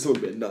all a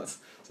bit nuts.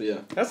 So yeah,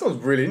 That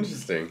sounds really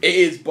interesting. it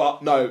is,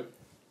 but no,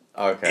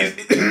 Okay.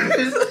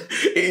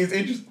 it is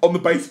interesting. On the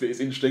base of it, it's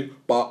interesting,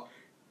 but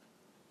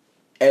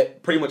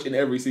pretty much in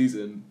every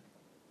season,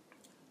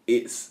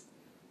 the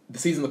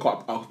seasons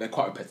they're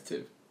quite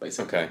repetitive.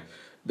 Basically, Okay.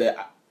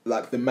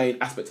 The main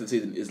aspect of the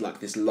season is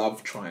this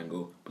love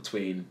triangle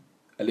between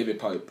Olivia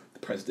Pope, the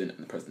president, and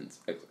the president's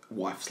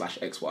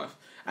wife/ex-wife,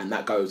 and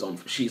that goes on.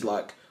 She's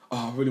like,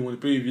 "Oh, I really want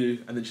to be with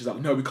you," and then she's like,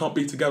 "No, we can't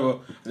be together,"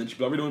 and then she's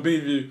like, "I really want to be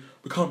with you.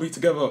 We can't be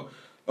together.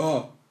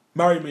 Oh,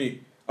 marry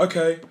me.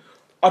 Okay.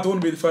 I don't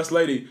want to be the first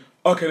lady.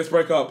 Okay, let's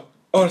break up.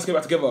 Oh, let's get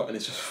back together." And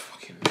it's just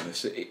fucking...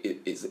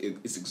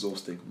 It's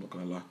exhausting, I'm not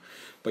going to lie.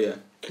 But yeah,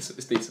 it's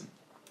decent.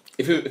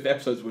 If the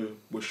episodes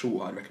were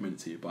short, I'd recommend it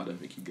to you, but I don't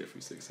think you can get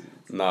through 6 seasons.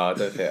 No, I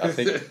don't think. I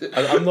think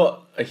I'm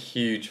not a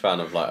huge fan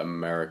of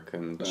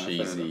American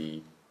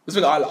cheesy. The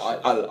thing I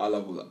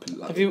love all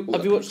that. Have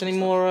you watched any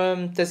more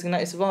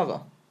Designated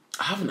Survivor?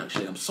 I haven't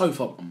actually.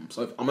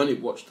 I'm only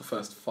watched the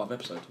first 5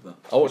 episodes of that.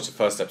 I watched the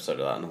first episode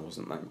of that and I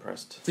wasn't that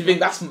impressed. Do you think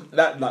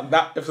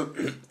that episode,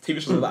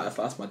 TV shows like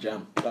that's my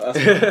jam.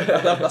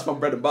 That's my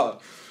bread and butter.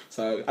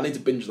 So I need to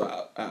binge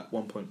that at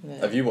one point. Yeah.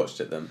 Have you watched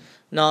it then?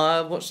 No,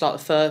 I watched the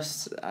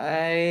first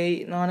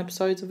 8-9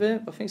 episodes of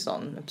it. I think it's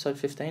on episode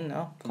 15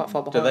 now. Quite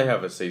far behind. Do they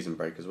have a season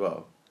break as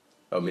well?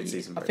 Oh,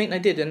 mid-season break. I think they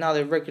did, and now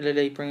they're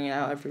regularly bringing it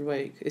out every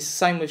week. It's the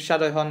same with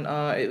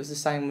Shadowhunter. It was the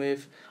same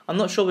with... I'm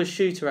not sure with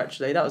Shooter,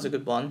 actually. That was a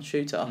good one,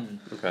 Shooter.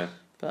 Okay.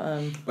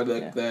 But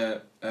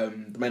the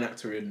main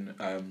actor in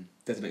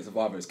Designated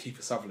Survivor is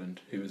Kiefer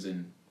Sutherland, who was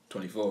in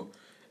 24.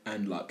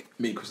 And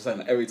me and Chris were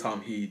saying every time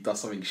he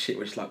does something shit,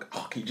 which can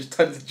you just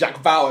turn into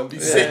Jack Bauer and be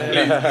sick,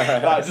 please?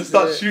 Just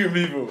start shooting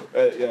people.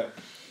 Yeah.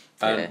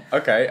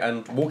 Okay,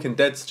 and Walking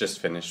Dead's just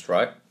finished,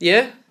 right?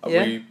 Yeah.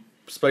 We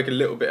spoke a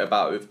little bit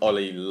about it with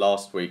Ollie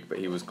last week, but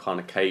he was kind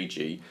of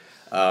cagey.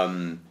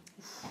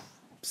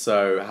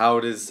 So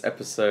how does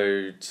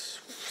episode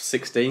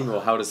 16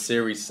 or how does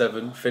series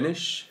 7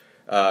 finish?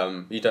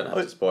 You don't have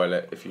to spoil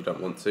it if you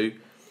don't want to,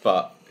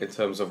 but in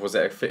terms of, was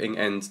it a fitting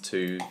end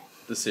to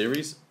the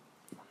series?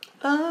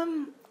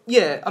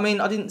 Yeah, I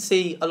mean, I didn't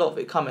see a lot of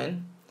it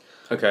coming.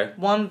 Okay.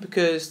 One,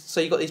 because, so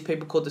you got these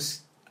people called the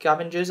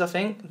Scavengers, I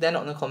think. They're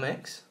not in the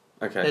comics.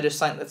 Okay. They're just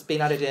something that's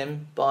been added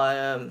in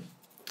by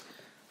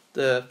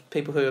the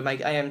people who are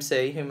making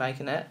AMC, who are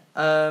making it.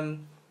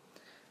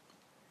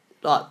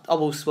 Like, I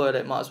will spoil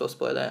it, might as well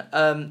spoil it.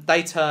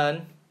 They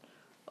turn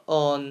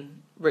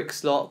on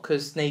Rick's lot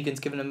because Negan's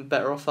given them a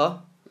better offer.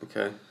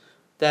 Okay.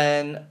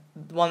 Then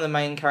one of the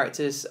main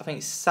characters, I think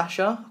it's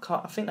Sasha.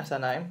 I think that's her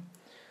name.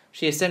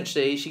 She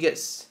essentially she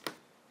gets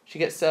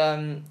put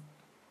in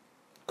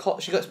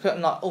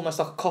like almost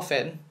like a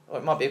coffin, or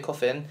it might be a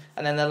coffin,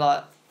 and then they're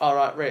like, "All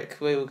right, Rick,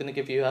 we were gonna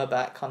give you her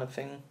back," kind of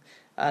thing.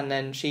 And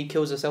then she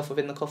kills herself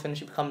within the coffin.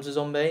 She becomes a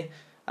zombie,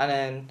 and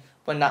then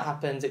when that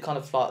happens, it kind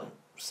of like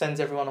sends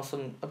everyone off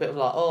on a bit of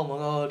like, "Oh my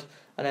god!"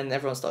 And then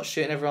everyone starts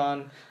shooting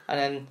everyone, and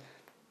then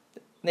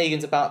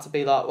Negan's about to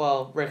be like,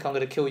 "Well, Rick, I'm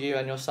gonna kill you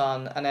and your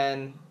son," and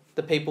then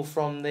the people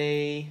from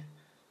the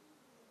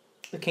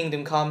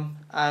kingdom come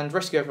and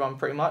rescue everyone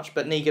pretty much,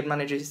 but Negan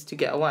manages to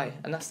get away,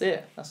 and that's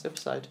it. That's the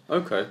episode.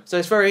 Okay. So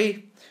it's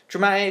very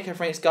dramatic.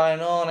 Everything's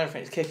going on.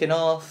 Everything's kicking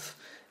off.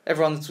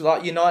 Everyone's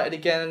like united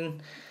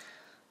again.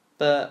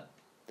 But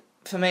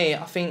for me,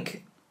 I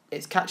think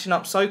it's catching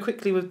up so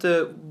quickly with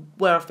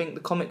where I think the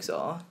comics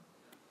are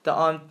that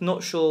I'm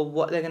not sure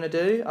what they're gonna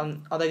do.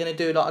 Are they gonna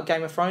do like a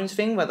Game of Thrones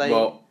thing where they?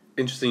 Well,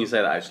 interesting you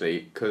say that actually,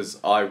 because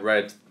I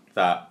read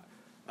that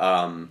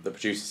the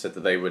producer said that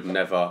they would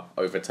never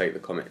overtake the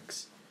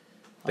comics.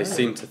 They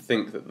seem to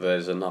think that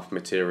there's enough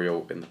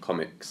material in the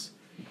comics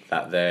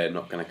that they're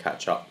not going to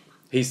catch up.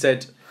 He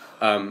said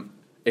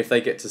if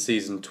they get to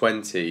season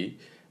 20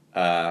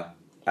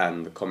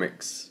 and the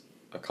comics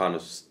are kind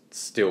of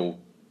still,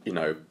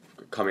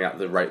 coming out at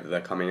the rate that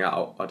they're coming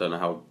out, I don't know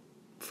how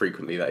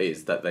frequently that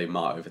is, that they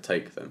might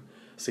overtake them.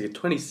 So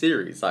 20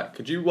 series, like,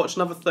 could you watch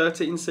another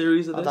 13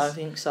 series of this? I don't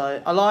think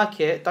so. I like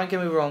it, don't get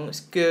me wrong, it's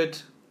good.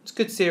 It's a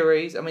good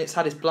series. I mean, it's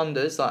had its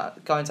blunders,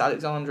 like going to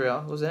Alexandria,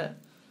 was it?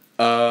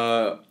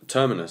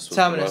 Terminus.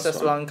 Terminus, that's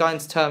the one. Going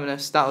to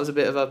Terminus, that was a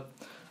bit of a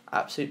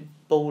absolute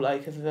ball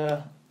ache of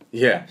a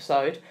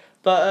episode.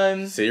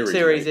 But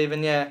series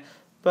even, yeah.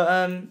 But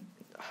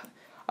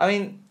I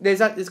mean, there's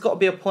got to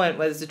be a point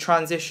where there's a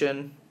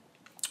transition.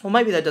 Well,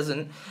 maybe there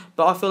doesn't,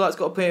 but I feel like it's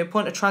got to be a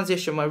point of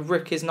transition where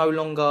Rick is no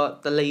longer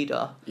the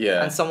leader,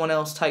 and someone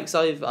else takes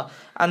over.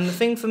 And the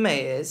thing for me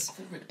is, I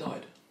thought Rick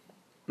died.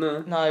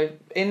 No,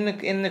 in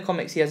the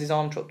comics he has his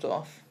arm chopped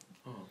off.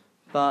 Oh.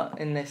 But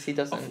in this he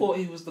doesn't. I thought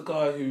he was the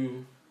guy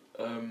who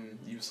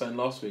you were saying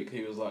last week.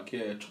 He was like,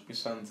 yeah, chop your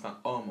son's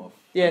arm off.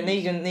 Yeah,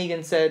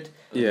 Negan said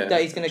that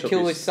he's going to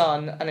kill his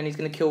son and then he's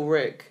going to kill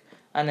Rick.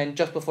 And then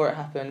just before it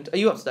happened, are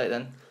you up to date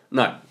then?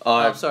 No,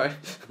 oh, sorry.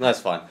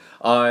 That's fine.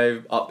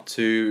 I'm up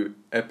to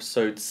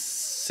episode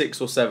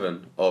 6 or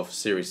 7 of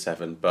series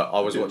 7, but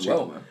I was watching.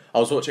 Well, man. I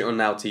was watching it on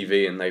Now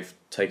TV and they've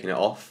taken it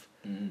off.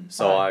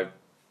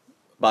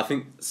 But I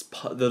think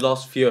the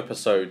last few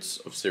episodes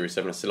of Series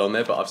 7 are still on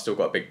there, but I've still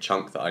got a big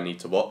chunk that I need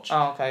to watch.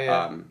 Oh, okay,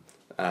 yeah.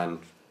 And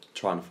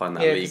trying to find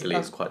that legally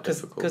is quite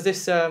difficult. Because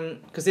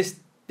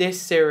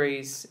this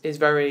series is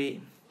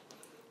very...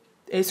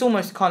 It's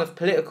almost kind of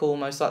political,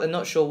 almost, like they're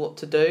not sure what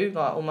to do,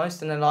 like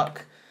almost, and they're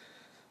like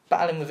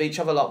battling with each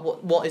other, like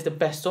what is the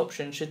best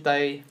option? Should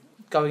they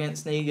go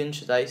against Negan?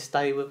 Should they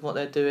stay with what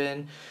they're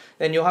doing?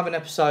 Then you'll have an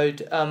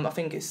episode, I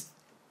think it's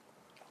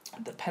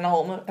the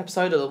penultimate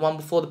episode or the one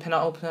before the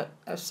penultimate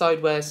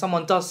episode where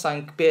someone does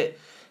something a bit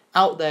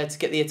out there to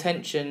get the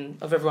attention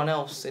of everyone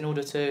else in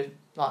order to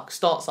like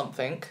start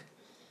something,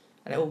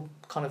 and it all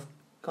kind of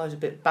goes a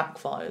bit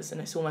backfires,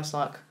 and it's almost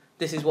like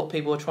this is what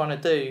people are trying to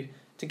do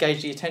to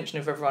gauge the attention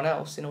of everyone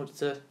else in order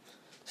to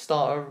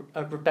start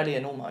a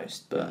rebellion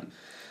almost. But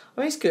I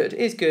mean,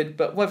 it's good,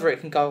 but whether it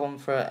can go on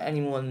for any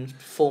more than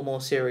 4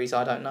 more series,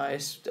 I don't know.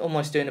 It's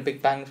almost doing a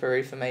Big Bang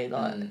Theory for me.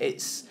 Like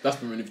it's that's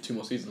been running for 2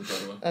 more seasons,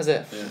 by the way. Is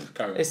it? Yeah,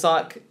 carry on. It's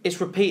like it's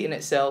repeating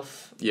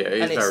itself. Yeah,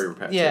 it is very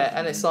repetitive. Yeah,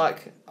 and it's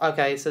like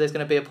okay, so there's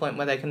going to be a point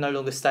where they can no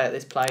longer stay at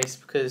this place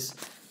because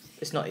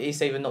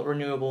it's either not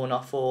renewable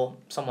enough or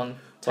someone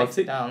takes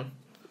it down.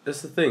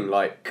 That's the thing.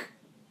 Like,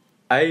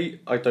 I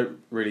don't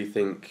really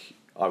think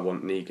I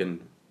want Negan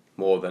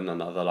more than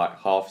another like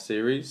half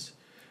series.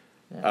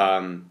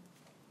 Yeah.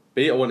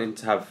 B, I want him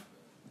to have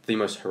the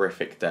most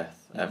horrific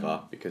death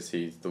ever because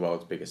he's the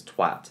world's biggest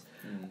twat.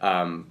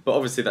 But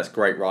obviously that's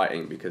great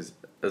writing because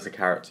as a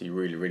character you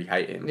really, really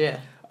hate him. Yeah.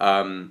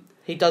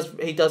 He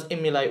does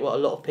emulate what a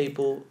lot of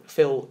people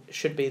feel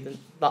should be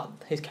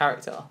his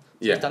character.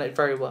 So he's done it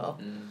very well.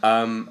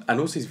 And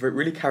also he's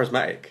really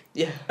charismatic.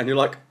 Yeah. And you're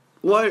like,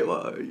 why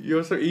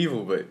you're so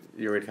evil but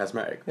you're really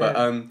charismatic. But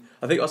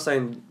I think I was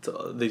saying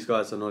to these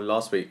guys on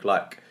last week,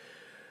 like,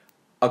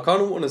 I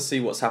kind of want to see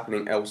what's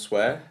happening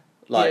elsewhere.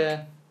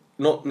 Like,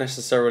 not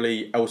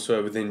necessarily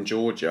elsewhere within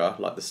Georgia,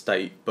 like the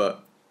state,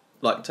 but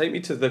like take me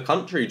to the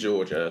country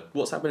Georgia.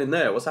 What's happening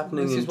there? What's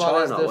happening in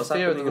China? What's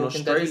happening in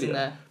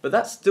Australia? But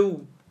that's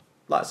still,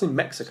 like, it's in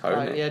Mexico,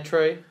 isn't it? Yeah,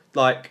 true.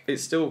 Like,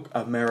 it's still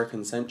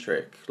American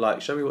centric.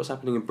 Like, show me what's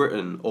happening in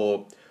Britain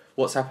or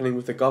what's happening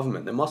with the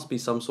government. There must be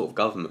some sort of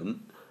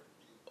government.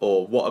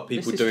 Or what are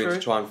people doing to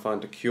try and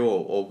find a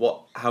cure?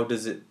 Or how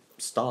does it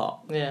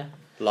start? Yeah.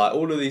 Like,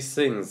 all of these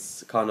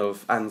things kind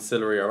of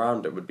ancillary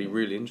around it would be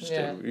really interesting.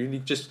 Yeah. Really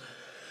just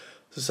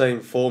the same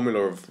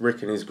formula of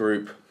Rick and his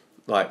group,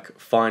 like,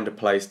 find a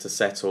place to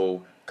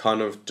settle,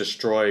 kind of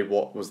destroy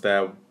what was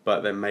there,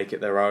 but then make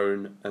it their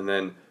own, and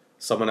then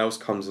someone else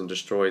comes and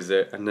destroys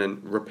it, and then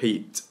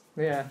repeat.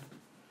 Yeah.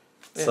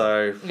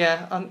 So...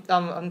 Yeah,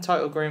 I'm in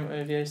total agreement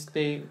with you. It's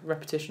the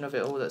repetition of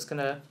it all that's going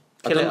to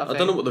kill it, I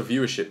don't know what the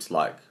viewership's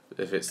like,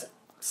 if it's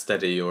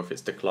steady or if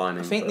it's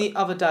declining. I think the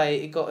other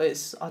day it got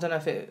its... I don't know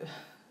if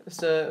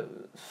it's a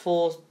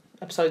 4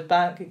 episodes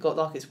back. It got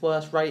like its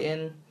worst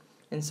rating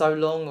in so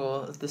long,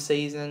 or of the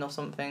season or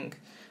something.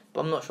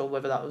 But I'm not sure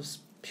whether that was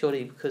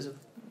purely because of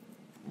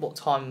what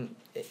time...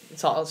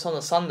 It's on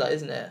a Sunday,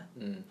 isn't it?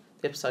 Mm.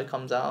 The episode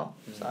comes out.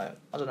 So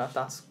I don't know if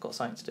that's got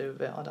something to do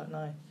with it. I don't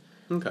know.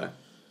 Okay.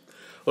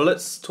 Well,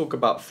 let's talk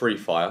about Free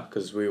Fire,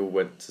 because we all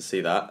went to see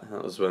that.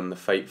 That was when the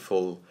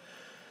fateful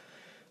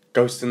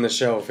Ghost in the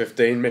Shell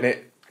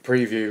 15-minute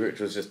preview,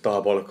 which was just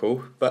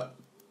diabolical. But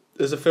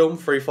there's a film,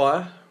 Free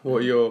Fire.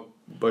 What are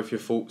both your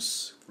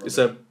thoughts?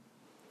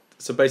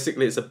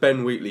 Basically it's a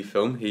Ben Wheatley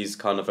film. He's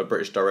kind of a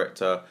British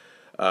director,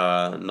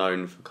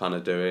 known for kind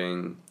of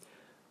doing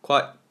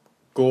quite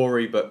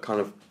gory but kind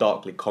of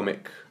darkly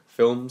comic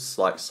films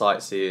like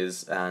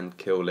Sightseers and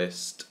Kill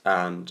List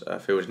and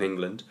Field in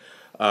England.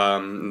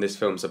 And this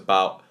film's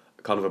about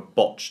kind of a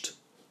botched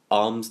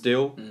arms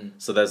deal.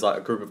 So there's like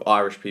a group of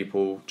Irish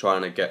people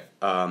trying to get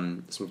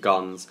some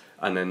guns,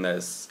 and then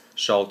there's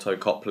Sholto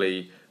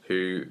Copley,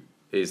 who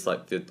is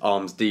like the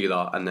arms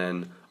dealer, and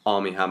then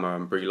Armie Hammer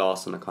and Brie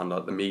Larson are kind of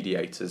like the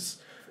mediators,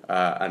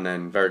 and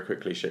then very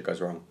quickly shit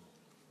goes wrong.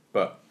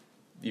 But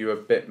you were a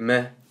bit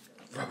meh.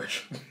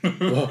 Rubbish. what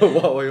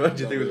did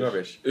you think was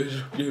rubbish? It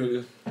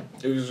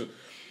was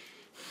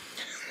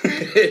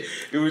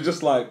it was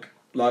just like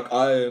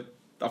I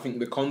think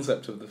the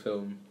concept of the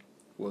film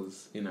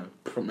was, you know,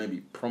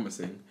 maybe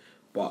promising,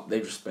 but they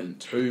just spent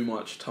too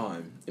much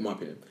time, in my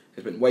opinion,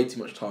 they spent way too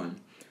much time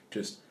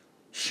just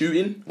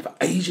shooting for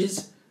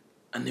ages,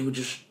 and they were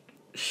just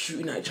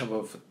shooting at each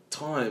other for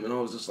time, and I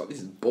was just like, this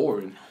is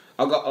boring.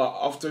 I got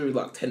after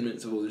like 10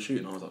 minutes of all the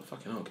shooting, I was like,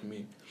 fucking hell, can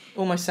we...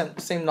 Almost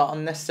seemed like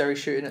unnecessary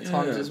shooting at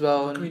times as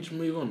well. Can we just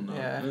move on now?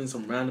 Yeah. And then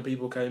some random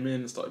people came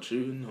in and started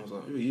shooting, I was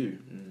like, who are you?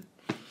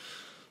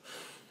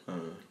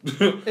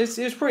 It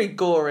was pretty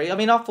gory. I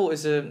mean, I thought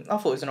it was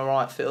an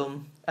alright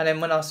film, and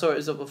then when I saw it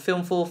as a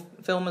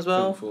film as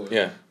well,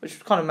 Yeah.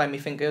 which kind of made me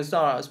think it was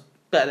alright. It was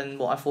better than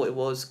what I thought it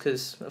was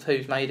because of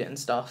who's made it and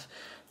stuff.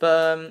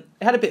 But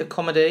it had a bit of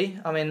comedy.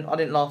 I mean, I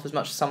didn't laugh as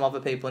much as some other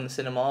people in the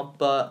cinema,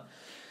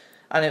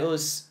 and it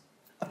was.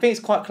 I think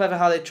it's quite clever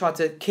how they tried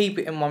to keep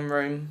it in one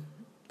room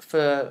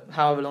for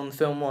however long the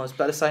film was,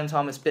 but at the same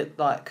time it's a bit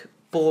like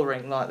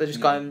boring. Like they're just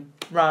going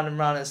round and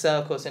round in a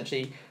circle,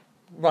 essentially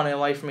running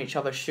away from each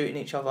other, shooting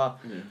each other,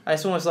 and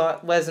it's almost like,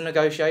 where's the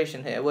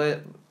negotiation here?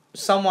 Where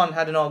someone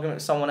had an argument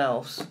with someone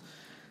else,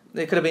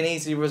 it could have been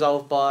easily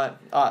resolved by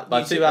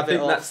you two have it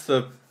off. That's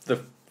the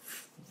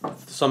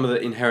some of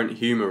the inherent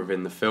humour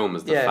within the film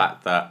is the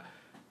fact that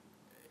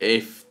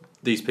if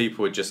these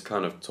people had just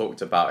kind of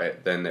talked about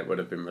it, then it would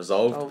have been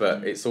resolved.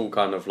 But it's all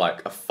kind of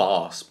like a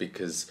farce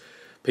because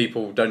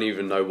people don't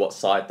even know what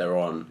side they're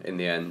on in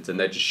the end, and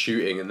they're just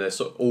shooting, and they're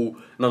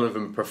none of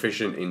them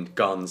proficient in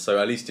guns. So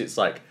at least it's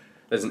like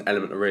there's an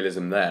element of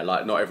realism there.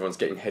 Like not everyone's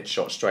getting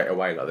headshot straight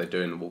away like they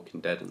do in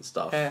Walking Dead and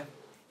stuff. Yeah.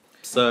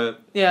 So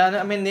yeah, and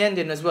I mean the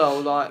ending as well.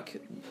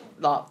 Like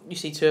you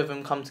see two of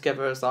them come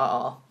together as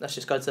like, let's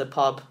just go to the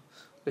pub.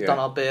 We've done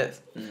our bit,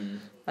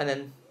 and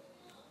then.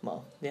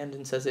 Well, the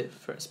ending says it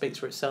speaks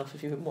for itself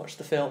if you watch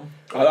the film.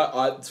 The thing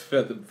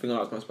I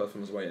liked most about the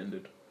film was the way it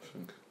ended, I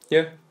think.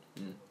 Yeah.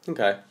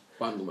 Okay.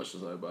 I haven't got much to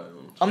say about it.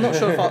 I'm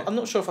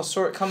not sure if I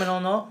saw it coming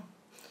or not.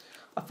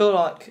 I feel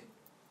like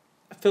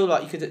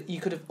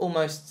you could have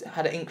almost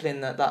had an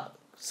inkling that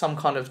some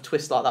kind of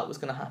twist like that was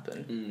going to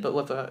happen, but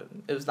whether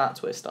it was that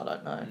twist, I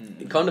don't know.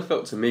 It kind of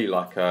felt to me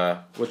like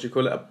what do you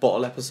call it, a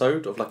bottle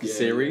episode of like a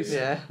series,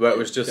 where it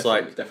was just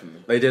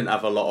definitely. They didn't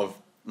have a lot of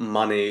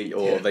money,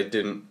 or they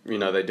didn't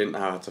know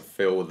how to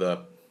fill the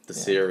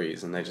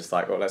series, and they just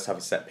like, well, let's have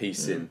a set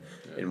piece in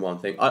one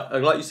thing. I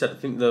like you said, I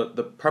think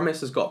the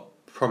premise has got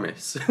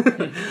promise.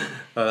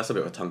 That's a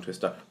bit of a tongue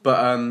twister,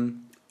 but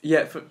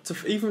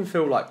to even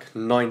feel like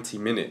 90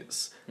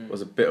 minutes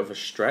was a bit of a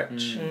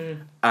stretch,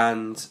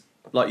 and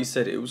like you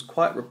said, it was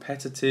quite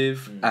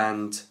repetitive,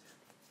 and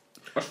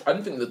I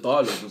didn't think the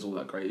dialogue was all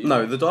that great either.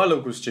 No, the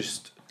dialogue was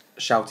just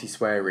shouty,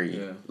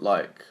 sweary,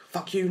 like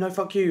fuck you, no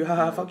fuck you,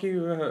 haha, fuck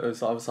you.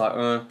 So I was like,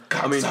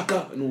 I mean,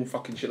 sucker, and all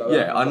fucking shit like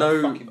that. Yeah,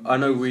 I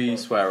know we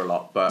swear a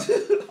lot, but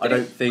I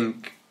don't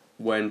think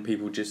when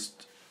people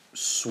just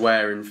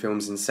swear in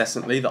films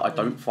incessantly that I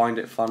don't find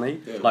it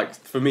funny. Yeah. Like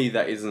for me,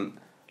 that isn't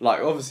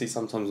like, obviously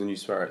sometimes when you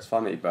swear it's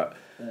funny, but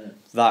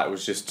that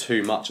was just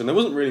too much, and there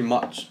wasn't really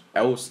much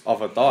else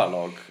of a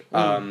dialogue.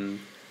 And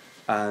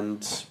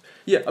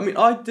yeah, I mean,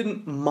 I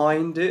didn't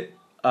mind it.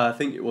 I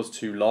think it was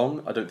too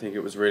long. I don't think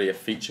it was really a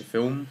feature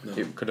film. No.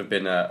 It could have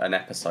been an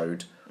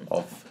episode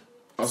of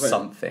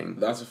something.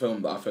 That's a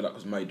film that I feel like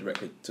was made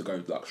directly to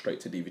go like straight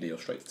to DVD or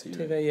straight to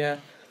TV. TV, yeah.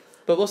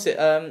 But what's it?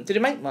 Did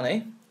it make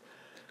money?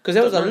 Because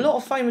there was a lot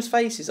of famous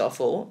faces. I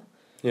thought.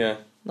 Yeah.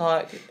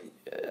 Like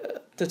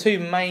the two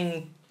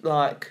main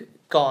like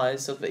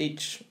guys of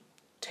each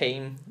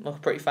team were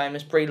pretty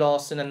famous. Brie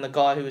Larson and the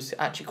guy who was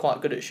actually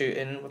quite good at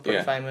shooting were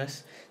pretty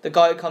famous. The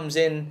guy who comes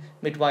in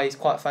midway is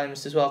quite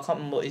famous as well. I can't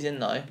remember what he's in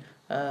though.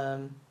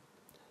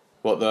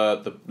 What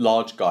the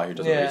large guy who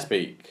doesn't really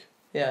speak?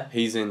 Yeah.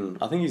 He's in.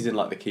 I think he's in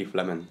like the Keith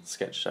Lemon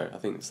sketch show. I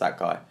think it's that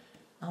guy.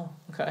 Oh,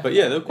 okay. But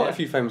yeah, there were quite a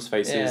few famous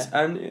faces,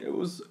 and it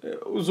was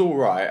all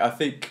right. I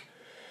think.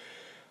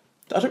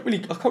 I can't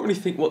really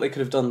think what they could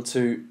have done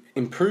to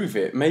improve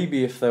it.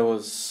 Maybe if there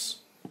was,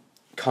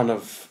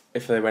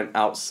 if they went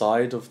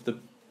outside of the.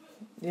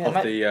 Yeah,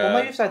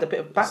 maybe if they had a bit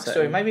of backstory.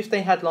 Setting. Maybe if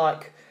they had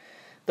like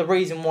the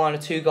reason why the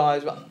two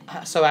guys were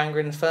so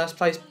angry in the first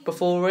place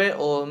before it,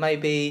 or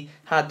maybe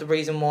had the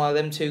reason why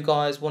them two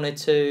guys wanted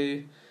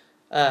to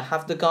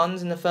have the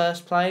guns in the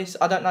first place.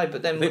 I don't know,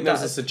 but then I think there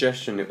was a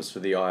suggestion it was for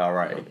the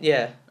IRA.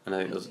 Yeah. And I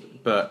think it was,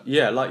 but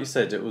yeah, like you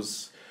said, it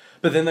was.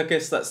 But then I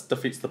guess that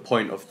defeats the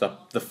point of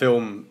the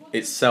film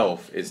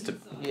itself is to.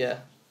 Yeah.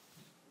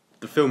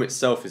 The film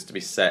itself is to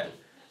be set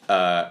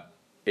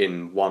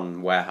in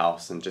one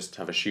warehouse and just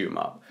have a shoot 'em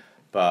up,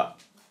 but.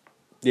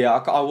 Yeah,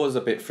 I was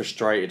a bit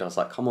frustrated. I was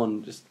like, come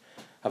on, just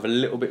have a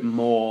little bit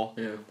more.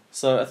 Yeah.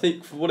 So I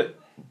think for what it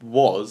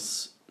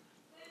was,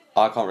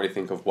 I can't really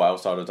think of what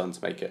else I would have done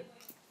to make it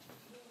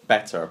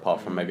better, apart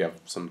from maybe have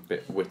some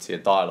bit wittier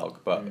dialogue.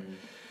 But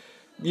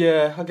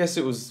yeah, I guess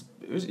it was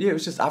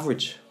just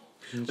average.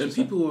 Then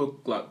people were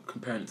like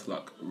comparing it to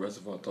like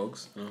Reservoir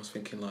Dogs, and I was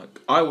thinking like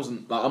I'm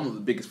not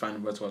the biggest fan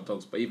of Reservoir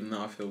Dogs, but even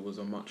that I feel was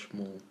a much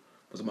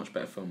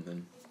better film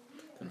than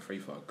Free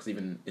Fire, because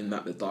even in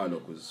that the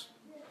dialogue was.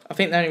 I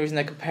think the only reason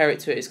they compare it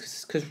to it is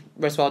because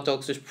Reservoir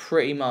Dogs was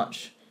pretty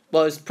much...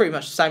 Well, it was pretty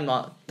much the same,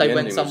 like, they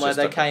went somewhere,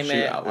 they came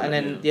in, and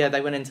then,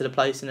 they went into the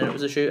place and then it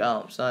was a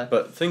shootout, so...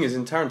 But the thing is,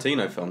 in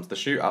Tarantino films, the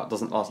shootout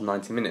doesn't last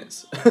 90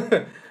 minutes.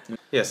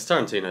 Yes,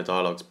 Tarantino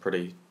dialogue's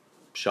pretty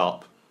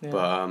sharp,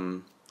 but,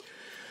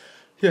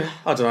 yeah,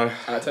 I don't know.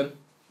 Out of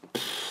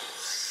 10?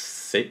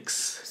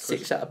 6.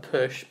 6 out of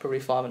push,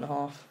 probably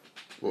 5.5.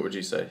 What would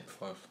you say?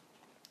 5.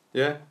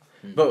 Yeah?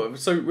 But,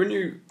 so when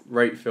you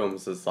rate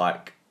films as,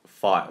 like,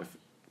 5,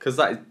 because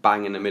that is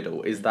bang in the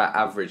middle, is that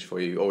average for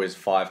you, or is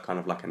 5 kind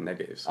of like a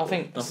negative score? I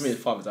think... For me,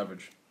 5 is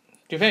average.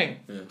 Do you think?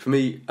 Yeah. For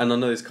me, and I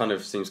know this kind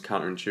of seems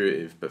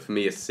counterintuitive, but for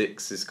me a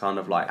 6 is kind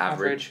of like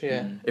average.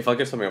 Yeah. If I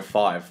give something a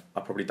 5,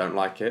 I probably don't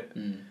like it.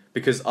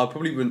 Because I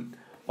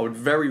would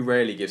very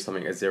rarely give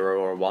something a 0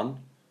 or a 1.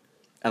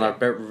 And I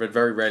would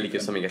very rarely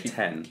give something a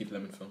 10. Keep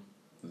Lemon film.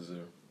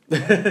 0.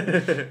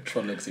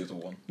 Tron Legacy was a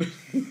 1.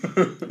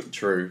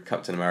 True,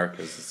 Captain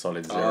America's a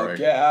solid 0. Oh,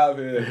 get out of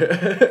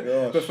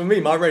here. But for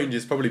me, my range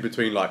is probably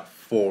between like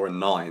 4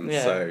 and 9,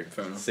 so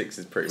 6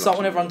 is pretty much. It's like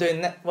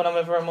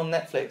whenever I'm on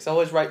Netflix, I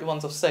always rate the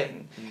ones I've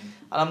seen,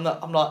 and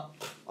I'm like.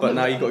 But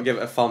now you've got to give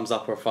it a thumbs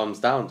up or a thumbs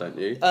down, don't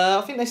you?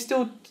 I think they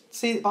still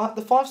see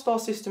the 5-star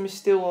system is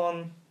still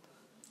on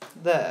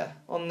there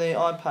on the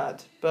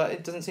iPad, but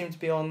it doesn't seem to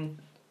be on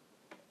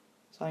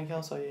something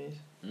else I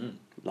use.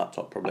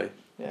 Laptop probably.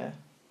 Yeah.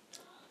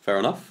 Fair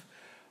enough.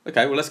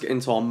 Okay, well let's get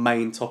into our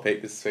main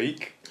topic this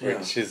week,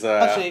 which is...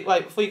 Actually,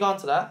 wait, before you go on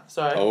to that,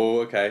 sorry.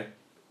 Oh, okay.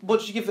 What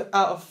did you give it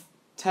out of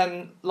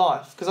 10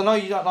 life? Because I know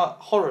you don't like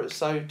horrors,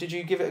 so did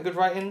you give it a good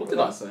rating? What did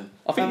I say?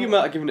 I think you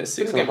might have given it a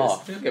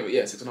 6.5. I gave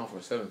it 6.5 or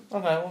a 7.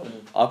 Okay, well...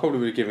 I probably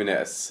would have given it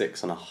a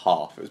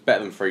 6.5. It was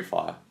better than Free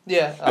Fire.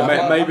 Yeah.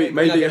 Maybe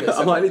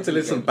I might need to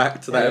listen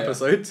back to that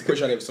episode. Pretty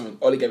sure I gave it something.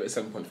 Ollie gave it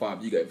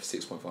 7.5. You gave it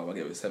 6.5. I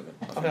gave it 7.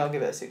 I think I'll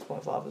give it a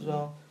 6.5 as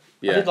well.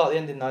 Yeah. I did like the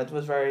ending though. It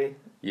was very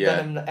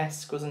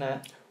Venom-esque, wasn't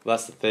it? Well,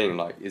 that's the thing.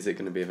 Like, is it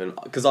going to be a Venom?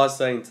 Because I was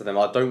saying to them,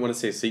 I don't want to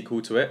see a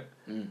sequel to it.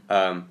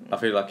 I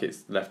feel like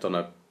it's left on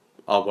a.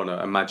 I want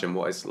to imagine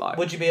what it's like.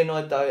 Would you be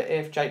annoyed though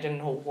if Jake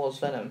Gyllenhaal was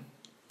Venom?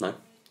 No,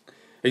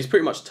 he's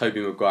pretty much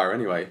Tobey Maguire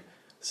anyway.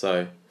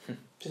 So.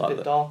 Just a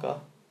bit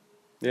darker.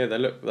 Yeah, they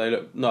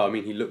look. No, I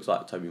mean he looks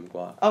like Tobey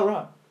Maguire. Oh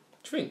right.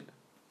 Do you think?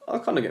 I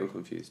kind of get them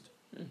confused.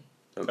 I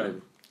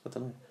don't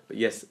know. But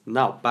yes,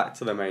 now back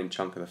to the main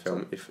chunk of the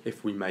film,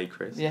 if we may,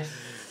 Chris. Yes.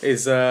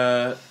 Is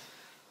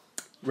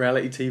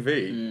reality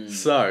TV.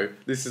 So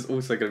this is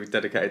also going to be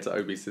dedicated to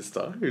Obi's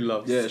sister, who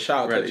loves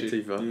reality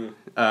TV.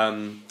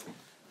 Yeah.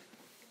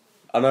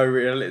 I know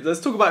let's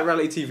talk about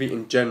reality TV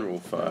in general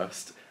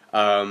first.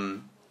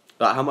 Like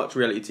how much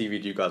reality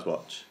TV do you guys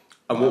watch?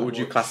 And what would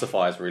you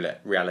classify as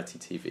reality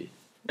TV?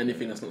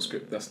 Anything that's not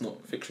scripted, that's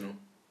not fictional.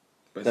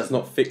 Basically. That's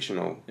not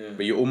fictional,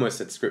 but you almost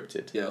said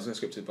scripted. Yeah, I was going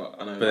to scripted, but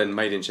I know. But then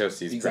Made in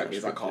Chelsea is exactly,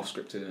 it's like half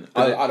scripted.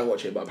 I don't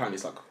watch it, but apparently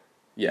it's like.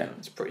 Yeah.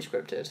 It's pretty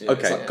scripted. Yeah,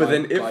 okay, like but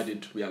then if...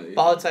 guided reality.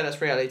 But I'd say that's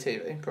reality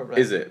TV,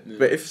 probably. Is it? Yeah.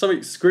 But if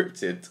something's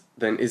scripted,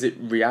 then is it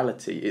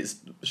reality?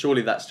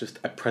 Surely that's just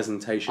a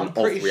presentation of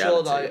reality. I'm pretty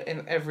sure, though,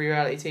 in every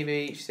reality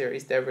TV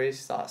series, there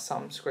is like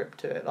some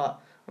script to it. Like,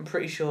 I'm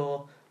pretty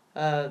sure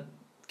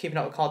Keeping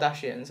Up with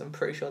Kardashians, I'm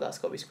pretty sure that's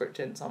got to be scripted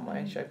in some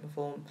way, shape and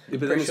form. Yeah,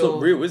 but then it's not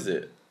real, is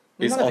it?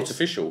 It's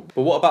artificial.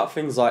 But what about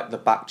things like The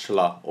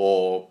Bachelor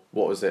or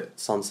what was it,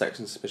 Sun Sex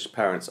and Suspicious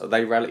Parents? Are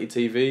they reality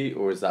TV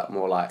or is that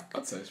more like?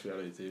 I'd say it's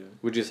reality TV.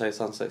 Would you say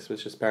Sun Sex and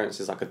Suspicious Parents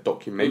is like a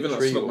documentary? Even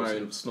like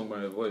Snog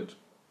Marry Avoid.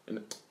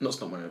 Not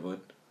Snog Marry Avoid.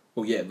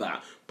 Well, yeah,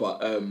 that.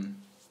 But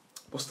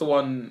what's the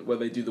one where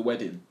they do the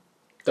wedding?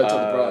 Don't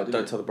Tell the Bride.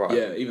 Don't Tell the Bride.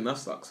 Yeah, even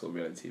that's like sort of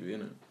reality TV,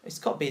 isn't it? It's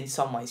got to be in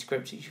some way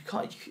scripted. You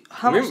can't. We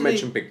haven't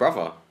mentioned Big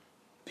Brother.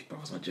 Big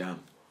Brother's my jam.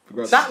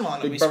 That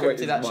might not be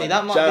scripted actually.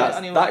 That might be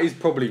anyway. That is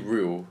probably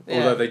real,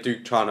 although they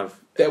do try to.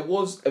 There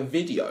was a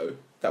video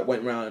that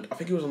went round. I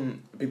think it was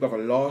on Big Brother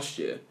last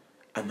year,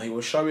 and they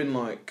were showing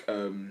like I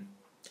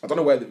don't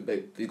know where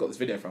they got this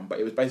video from, but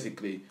it was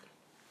basically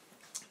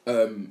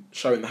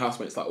showing the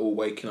housemates like all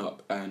waking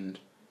up and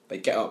they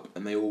get up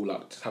and they all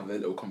like just have their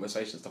little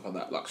conversations, stuff like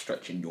that, like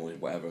stretching, yawning,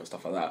 whatever, and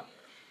stuff like that,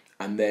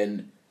 and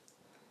then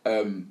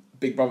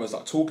Big Brother's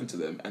like talking to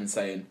them and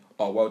saying,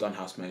 "Oh, well done,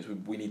 housemates.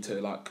 We need to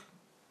like."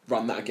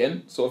 Run that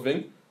again, sort of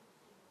thing.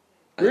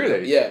 And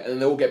really? Yeah, and then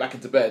they all get back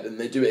into bed and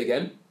they do it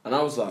again. And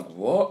I was like,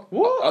 what?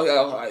 What? I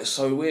was like, it's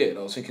so weird.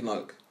 I was thinking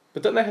like...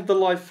 But don't they have the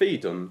live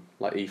feed on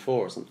like E4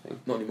 or something?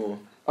 Not anymore.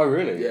 Oh,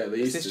 really? Yeah, they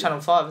used to. It's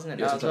Channel 5, isn't it?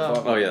 Yeah, Now it's as well?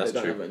 Channel 5. Oh, yeah, that's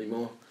they true. Don't have it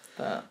anymore.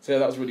 But So yeah,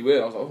 that was really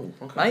weird. I was like,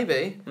 oh, okay.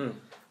 maybe.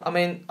 I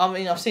mean,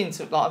 I've seen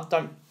some, like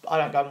I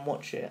don't go and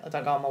watch it. I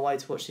don't go on my way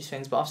to watch these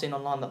things, but I've seen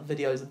online like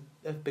videos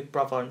of Big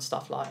Brother and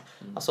stuff like.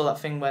 I saw that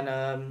thing when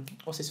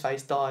what's his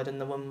face died and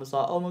the woman was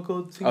like, "Oh my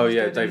god." Oh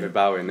yeah, David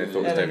Bowie, and they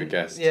thought it was David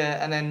Guest.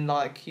 Yeah, and then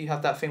like you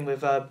have that thing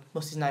with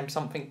what's his name,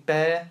 something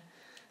Bear,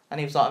 and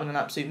he was like having an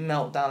absolute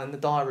meltdown in the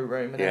diary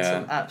room, and then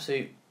some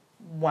absolute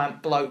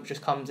wamp bloke just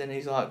comes in and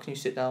he's like, "Can you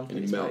sit down, please?"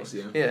 And he melts,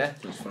 mate? yeah.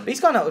 Yeah. But he's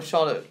going out with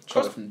Charlotte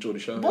from Geordie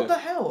Show. What the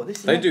hell? This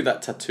is They do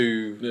that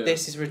tattoo. Yeah.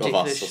 This is a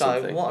ridiculous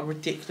show. What a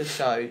ridiculous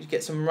show. You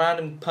get some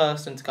random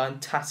person to go and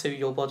tattoo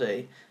your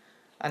body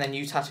and then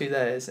you tattoo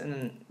theirs and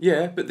then...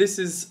 Yeah, but this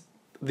is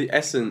the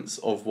essence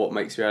of what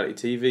makes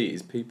reality TV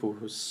is people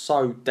who are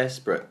so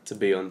desperate to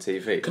be on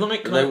TV.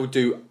 They will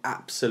do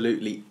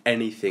absolutely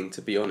anything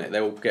to be on it. They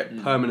will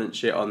get permanent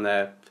shit on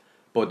their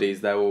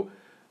bodies. They will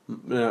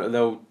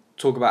they'll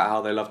talk about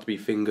how they love to be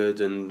fingered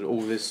and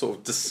all this sort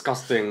of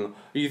disgusting...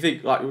 You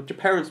think, like, would your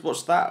parents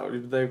watch that? Or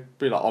would they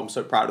be like, oh, I'm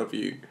so proud of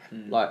you.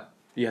 Like,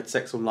 you had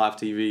sex on live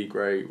TV,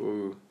 great.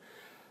 Ooh.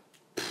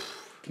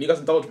 Can you guys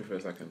indulge me for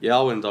a second? Yeah,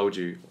 I'll indulge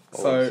you.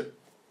 So,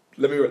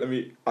 let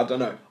me. I don't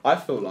know. I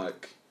feel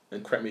like,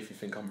 and correct me if you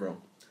think I'm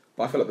wrong,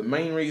 but I feel like the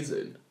main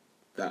reason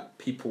that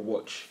people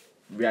watch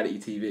reality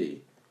TV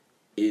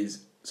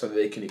is so that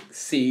they can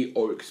see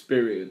or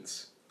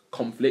experience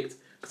conflict.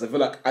 Because I feel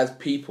like as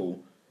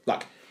people,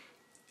 like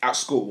at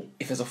school,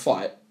 if there's a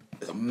fight,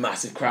 there's a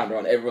massive crowd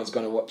around. Everyone's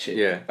going to watch it.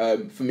 Yeah.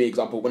 For me,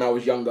 example, when I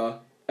was younger,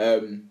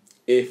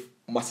 if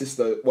one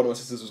of my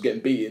sisters was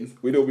getting beaten,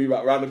 we'd all be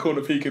right around the corner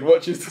peeking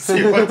watches to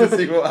see what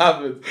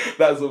happens,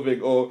 that sort of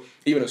thing. Or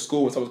even at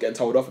school, when someone's getting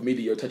told off,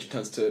 immediately your attention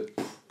turns to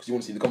because you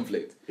want to see the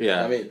conflict. Yeah, you know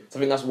what I mean, so I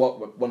think that's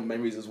one of the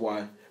main reasons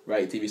why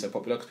reality TV is so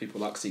popular, because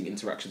people like seeing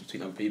interactions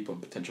between other people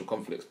and potential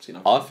conflicts between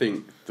other people. I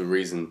think the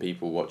reason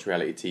people watch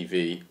reality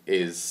TV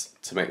is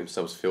to make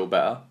themselves feel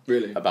better.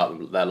 Really?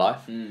 About their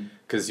life,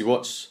 because you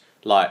watch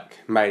like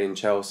Made in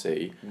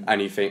Chelsea,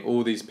 and you think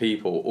all these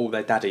people, all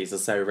their daddies are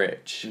so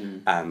rich,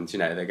 and you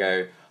know they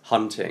go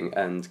hunting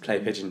and clay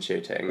pigeon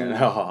shooting, and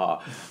all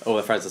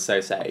their friends are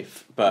so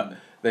safe. But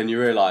then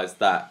you realise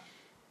that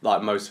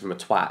like most of them are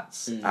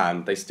twats,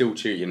 and they still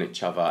cheating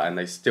each other, and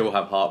they still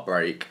have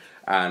heartbreak,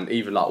 and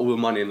even like all the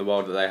money in the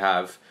world that they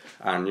have,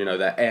 and you know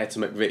they're heir to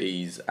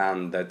McVitie's,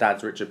 and their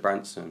dad's Richard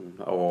Branson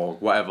or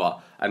whatever,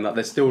 and like,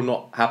 they're still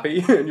not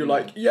happy, and you're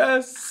like,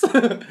 yes.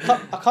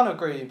 I kind of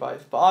agree with you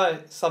both, but I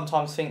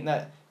sometimes think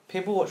that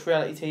people watch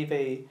reality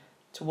TV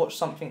to watch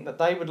something that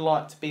they would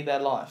like to be their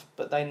life,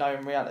 but they know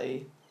in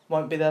reality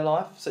won't be their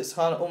life. So it's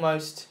kind of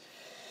almost...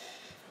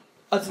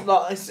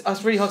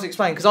 It's really hard to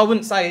explain, because I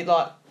wouldn't say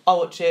like I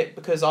watch it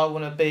because I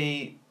want to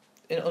be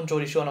on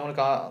Geordie Shore and I want to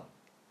go out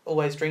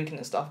always drinking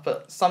and stuff,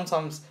 but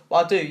sometimes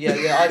I do.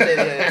 I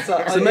do.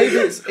 So maybe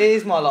it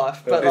is my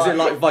life. But is it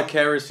like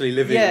vicariously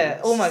living?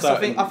 Yeah, almost. I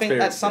think at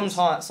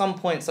experiences? some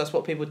points that's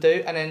what people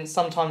do, and then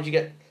sometimes you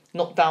get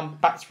knocked down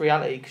back to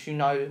reality because you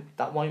know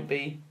that won't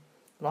be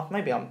life.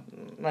 Maybe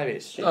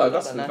it's stupid. No,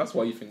 that's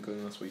why you think.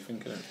 That's what you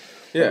think, isn't it?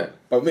 Yeah.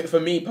 But for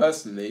me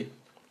personally,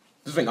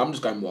 the thing I'm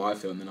just going with what I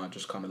feel, and then I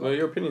just kind of Well,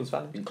 your opinion's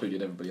valid.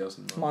 included everybody else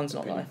in my Mine's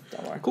not opinion. though.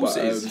 Don't worry. Of course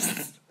it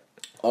is.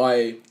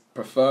 I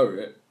prefer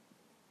it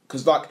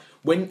because, like,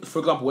 for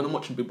example, when I'm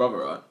watching Big Brother,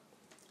 right,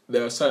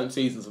 there are certain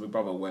seasons of Big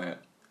Brother where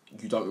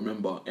you don't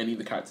remember any of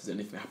the characters,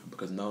 anything that happened,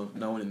 because no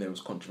one in there was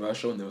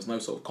controversial, and there was no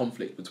sort of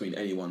conflict between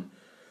anyone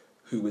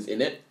who was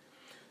in it.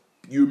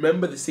 You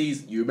remember the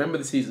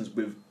seasons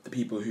with the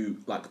people who,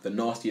 like, the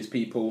nastiest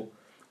people,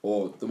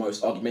 or the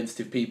most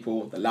argumentative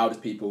people, the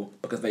loudest people,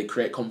 because they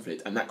create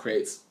conflict, and that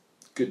creates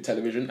good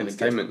television, and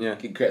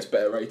it creates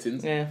better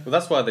ratings. Yeah. Well,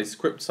 that's why they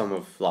script some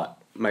of like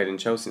Made in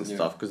Chelsea and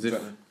stuff, because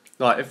if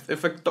Like,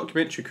 if a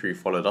documentary crew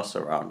followed us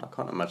around, I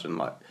can't imagine,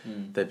 like,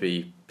 they'd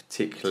be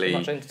particularly Too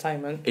much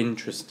entertainment.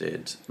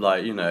 interested.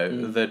 Like, you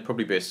know, there'd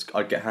probably be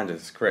I'd get handed a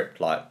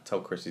script, like,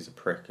 tell Chris he's a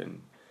prick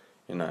and,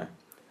 you know.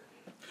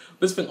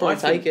 This thing, Probably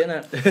take it,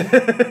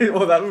 innit?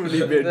 Well, that wouldn't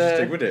be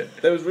interesting, would it?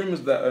 There was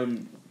rumours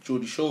that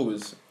Geordie Shore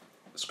was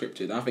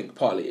scripted, and I think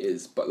partly it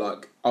is, but,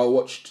 like, I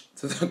watched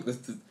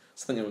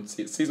something on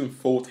season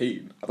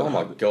 14. Oh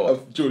my God.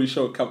 Of Geordie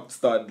Shore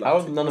started, like, How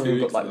have none of them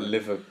got, like, ago.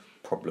 liver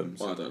problems?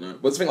 Well, I don't know.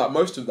 But the thing, like,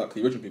 most of, like,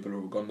 the original people are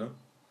all gone now.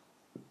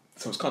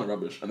 So it's kind of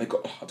rubbish. And they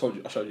got, I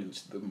showed you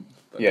them.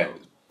 Yeah.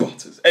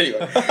 Butters.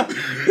 Anyway.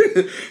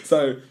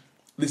 So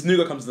this new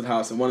girl comes to the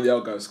house and one of the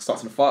old girls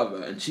starts in a fight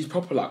with her and she's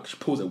proper, like, she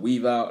pulls her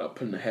weave out, like,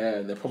 putting her hair,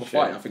 and they're proper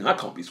fighting. I think that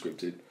can't be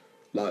scripted.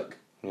 Like,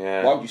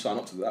 yeah. why would you sign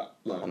up to that?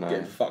 Like,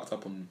 getting fucked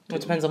up on...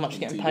 It depends how much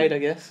you're getting TV. paid, I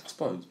guess. I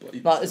suppose. But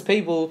Like,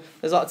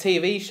 there's like a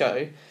TV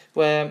show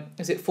where,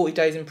 is it 40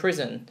 Days in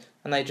Prison?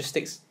 And they just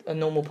stick a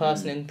normal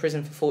person in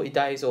prison for 40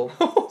 days, or...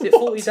 Is it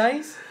 40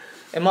 days?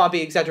 It might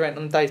be exaggerating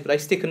on the days, but they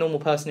stick a normal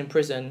person in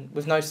prison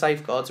with no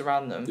safeguards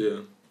around them. Yeah.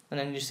 And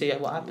then you see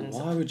what happens.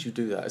 Why would you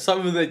do that? It's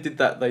like when they did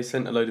that, they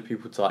sent a load of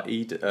people to, like,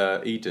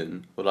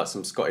 Eden, or, like,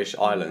 some Scottish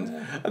island,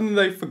 and then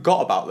they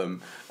forgot about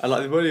them, and,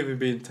 like, they weren't even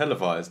being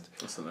televised.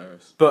 That's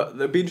hilarious. But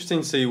it'd be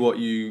interesting to see what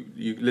you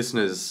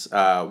listeners,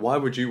 why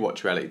would you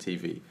watch reality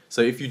TV?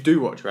 So if you do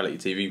watch reality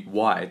TV,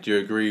 why? Do you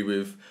agree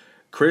with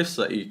Chris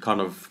that you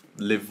kind of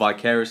live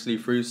vicariously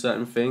through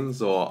certain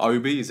things, or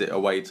Obi, is it a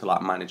way to,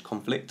 like, manage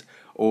conflict?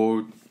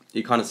 Or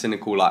you're kind of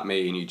cynical like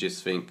me and you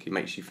just think it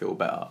makes you feel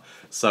better?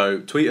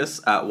 So tweet us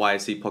at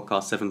YSC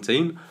Podcast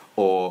 17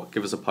 or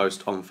give us a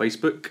post on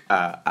Facebook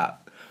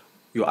at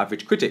Your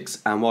Average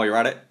Critics. And while you're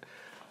at it,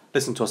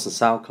 listen to us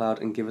on SoundCloud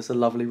and give us a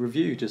lovely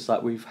review, just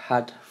like we've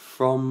had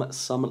from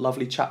some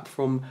lovely chap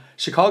from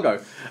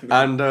Chicago.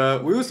 And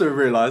we also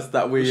realised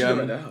that we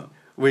have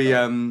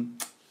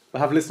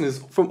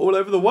listeners from all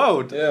over the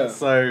world. Yeah.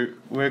 So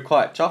we're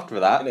quite chuffed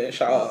with that.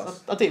 Shout out.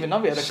 I didn't even know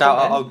we had a Shout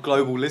comment. out our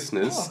global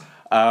listeners.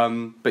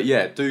 But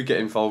yeah, do get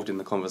involved in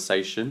the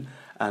conversation,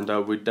 and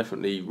we'd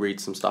definitely read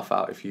some stuff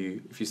out if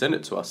you send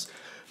it to us.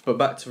 But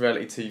back to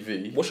reality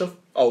TV. What's your...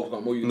 Oh,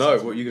 what are you going to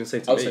say? What are you going to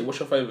say to me? I would say, what's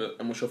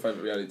your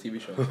favourite reality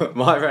TV show?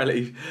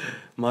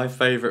 My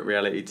favourite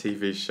reality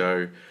TV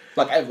show...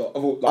 Like ever?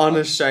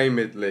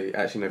 Unashamedly...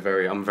 Actually,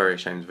 no, I'm very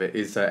ashamed of it,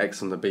 is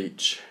X on the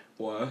Beach.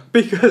 Why?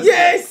 Because...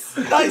 Yes!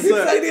 That's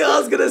exactly what I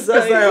was going to say.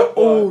 Because they are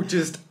all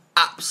just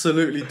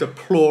absolutely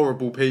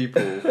deplorable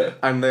people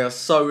and they are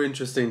so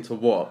interesting to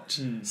watch.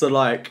 So,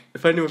 like,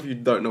 if any of you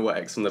don't know what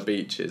X on the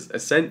Beach is,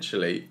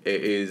 essentially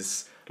it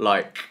is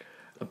like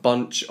a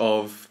bunch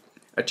of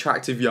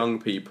attractive young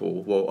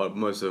people, well,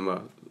 most of them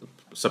are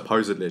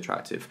supposedly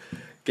attractive,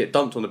 get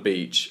dumped on the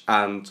beach,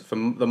 and for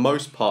the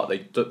most part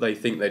they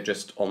think they're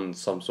just on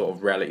some sort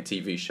of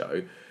reality TV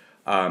show,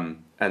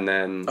 and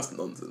then that's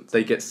nonsense.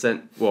 They get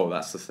sent, well,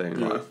 that's the thing,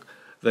 right?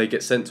 They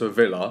get sent to a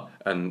villa,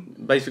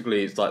 and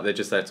basically it's like they're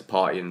just there to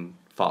party and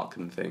fuck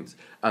and things.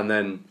 And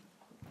then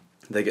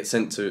they get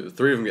sent to, the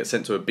three of them get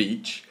sent to a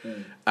beach,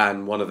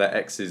 and one of their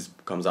exes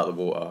comes out of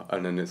the water,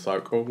 and then it's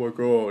like, oh my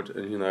God,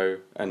 and you know,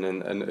 and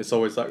it's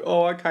always like,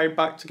 oh, I came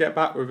back to get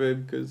back with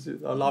him because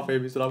I love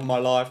him, he's the love of my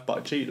life, but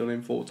I cheated on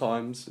him 4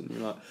 times, and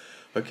you're like,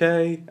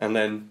 okay, and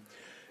then,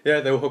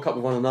 yeah, they all hook up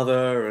with one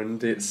another,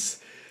 and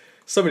it's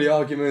so many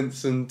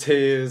arguments and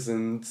tears,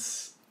 and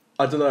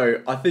I don't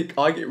know, I think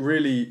I get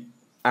really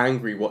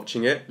angry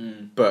watching it,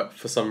 but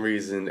for some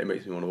reason it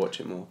makes me want to watch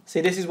it more.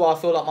 See, this is why I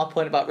feel like my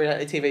point about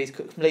reality TV is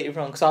completely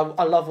wrong, because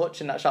I love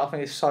watching that show. I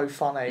think it's so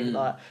funny,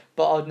 like,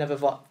 but I'd never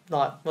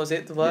like, was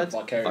it the word?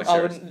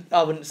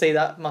 I wouldn't see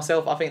that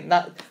myself. I think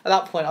that at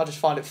that point I just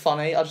find it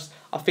funny. I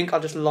think I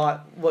just like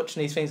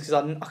watching these things because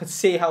I can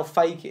see how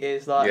fake it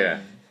is. Like,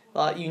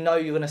 like, you know,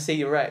 you're gonna see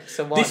your ex.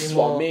 So this is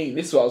what I mean.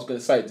 This is what I was gonna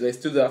say. They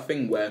still do that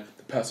thing where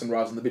the person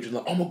arrives on the beach and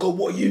like, oh my God,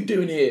 what are you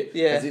doing here?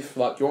 Yeah. As if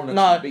like you're on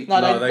a beach.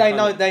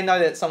 They know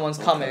that someone's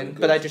coming,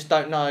 but they just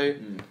don't know.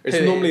 It's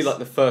normally like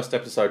the first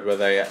episode where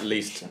they at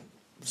least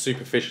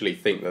superficially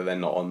think that they're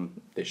not on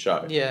this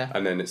show. Yeah.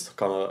 And then it's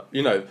kind of,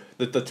 you know,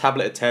 the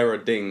Tablet of Terror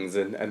dings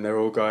and they're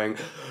all going,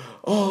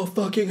 oh,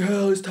 fucking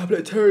hell, this Tablet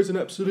of Terror is an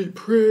absolute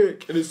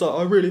prick. And it's like,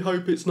 I really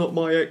hope it's not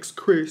my ex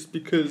Chris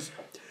because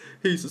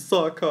he's a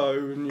psycho,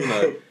 and you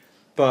know.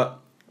 But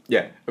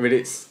yeah, I mean,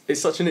 it's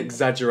such an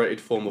exaggerated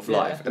form of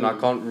life, and I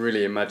can't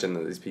really imagine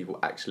that these people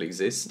actually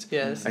exist.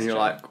 Yeah, and you're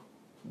like,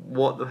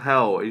 what the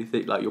hell? And you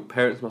think like your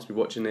parents must be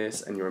watching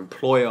this, and your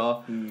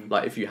employer,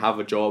 like if you have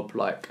a job,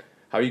 like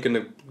how are you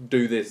gonna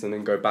do this and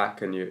then go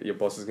back and your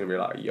boss is gonna be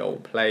like, yo,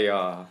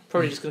 player.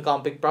 Probably just gonna go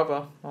on Big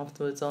Brother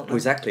afterwards, aren't they?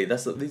 Exactly.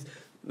 That's these.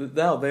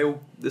 Now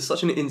there's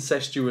such an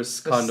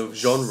incestuous kind of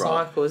genre.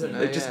 Cycle, isn't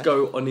They just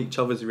go on each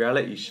other's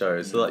reality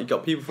shows. So like you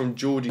got people from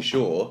Geordie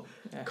Shore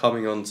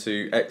coming on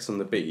to X on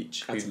the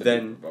Beach, who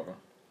then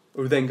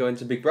go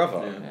into Big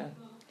Brother. Yeah.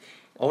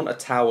 I want a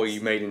Tower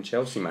You Made in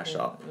Chelsea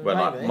mashup where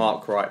like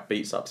Mark Wright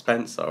beats up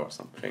Spencer or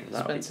something.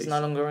 Spencer's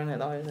no longer in it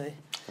though, is he?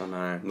 I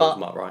know, not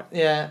Mark Wright.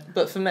 Yeah,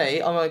 but for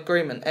me, I'm in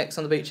agreement. X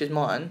on the Beach is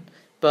mine,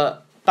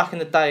 but back in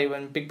the day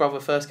when Big Brother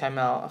first came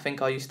out, I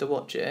think I used to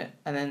watch it,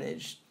 and then it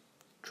just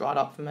dried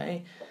up for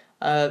me.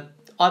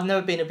 I've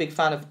never been a big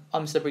fan of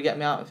I'm Celebrity, Get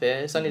Me Out of Here.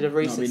 It's only the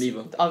recent. No, me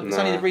neither. It's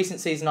only the recent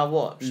season I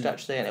watched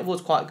actually, and it was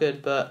quite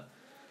good, but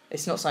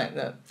it's not something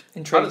that I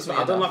intrigues me.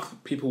 don't enough.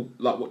 like people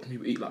like watching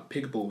people eat like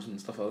pig balls and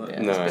stuff like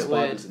that. Yeah, it's a bit Spiders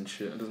weird. and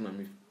shit. It doesn't make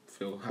me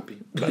feel happy.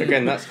 But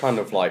again, that's kind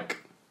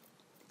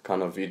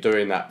of you're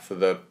doing that for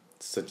the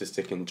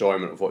sadistic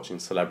enjoyment of watching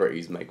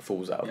celebrities make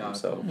fools out of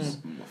themselves.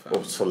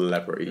 Or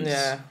celebrities.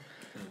 Yeah.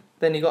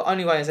 Then you got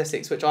Only Way is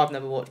Essex, which I've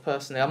never watched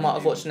personally. I might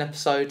have watched an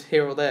episode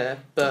here or there,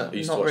 but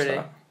not really.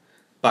 That.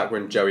 Back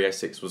when Joey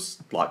Essex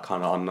was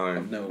kind of unknown.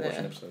 I've never watched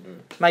an episode of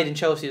it. Made in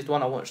Chelsea is the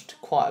one I watched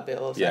quite a bit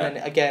of. Yeah. And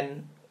then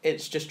again,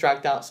 it's just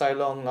dragged out so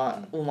long.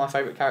 Like all my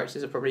favourite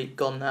characters are probably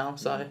gone now.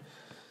 So.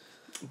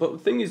 But the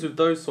thing is with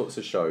those sorts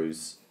of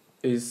shows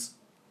is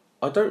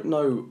I don't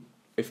know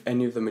if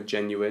any of them are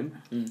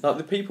genuine. Like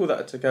the people that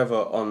are together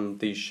on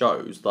these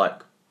shows,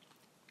 like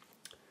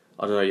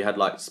I don't know, you had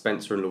like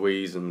Spencer and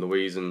Louise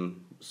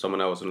and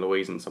someone else and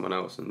Louise and someone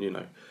else, and you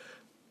know,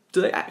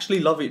 do they actually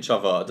love each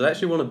other? Do they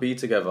actually want to be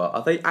together?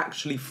 Are they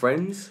actually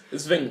friends?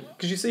 This thing,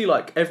 because you see,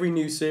 like every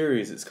new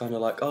series, it's kind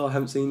of like, oh, I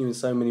haven't seen you in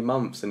so many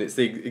months, and it's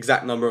the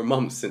exact number of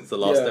months since the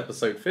last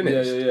episode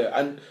finished. Yeah.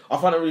 And I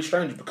find it really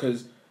strange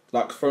because,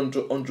 like, on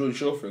Geordie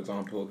Shore, for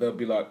example, they'll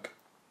be like,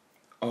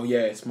 oh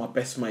yeah, it's my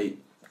best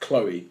mate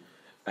Chloe,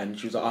 and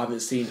she was like, I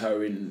haven't seen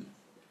her in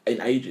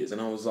ages,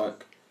 and I was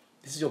like,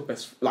 this is your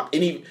best, like,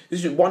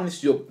 this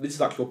is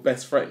like your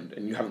best friend,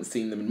 and you haven't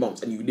seen them in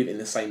months, and you live in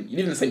the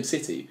same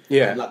city,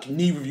 Yeah. and like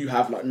neither of you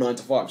have like 9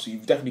 to 5, so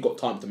you've definitely got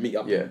time to meet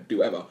up Yeah. and do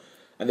whatever.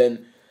 And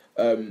then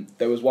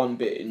there was one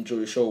bit in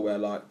Geordie Shore where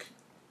like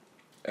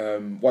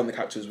one of the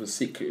characters was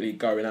secretly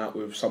going out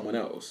with someone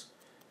else,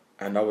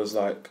 and I was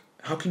like,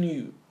 how can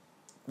you,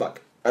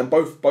 like, and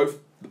both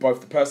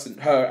the person,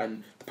 her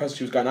and the person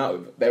she was going out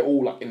with, they're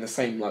all like in the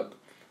same, like,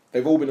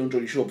 they've all been on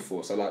Geordie Shore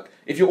before, so like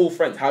if you're all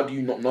friends, how do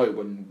you not know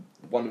when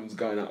one of them's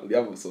going out with the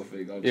other, sort of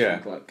thing? I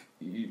just think, like,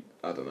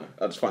 I don't know.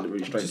 I just find it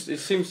really strange. It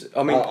seems.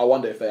 I mean, I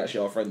wonder if they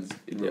actually are friends.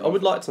 In real I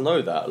would life. like to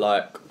know that.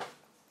 Like,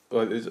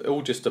 well, it's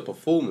all just a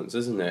performance,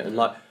 isn't it? And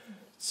like,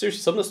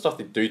 seriously, some of the stuff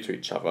they do to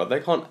each other,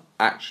 they can't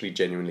actually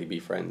genuinely be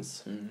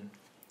friends.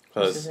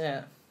 Because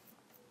they're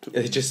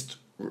just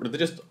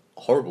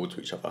horrible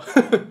to each other.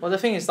 Well, the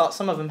thing is, like,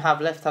 some of them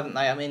have left, haven't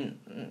they? I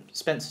mean,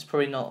 Spencer's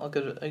probably not a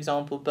good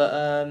example,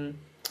 but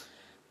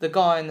the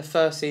guy in the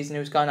first season who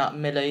was going out,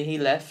 Millie, he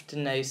left,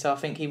 didn't he? So I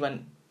think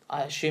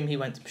I assume he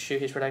went to pursue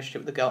his relationship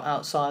with the girl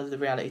outside of the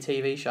reality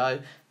TV show.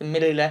 And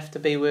Millie left to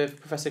be with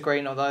Professor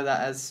Green, although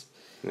that has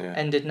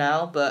ended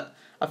now. But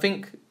I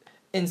think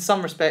in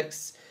some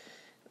respects,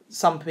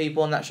 some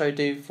people on that show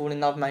do fall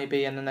in love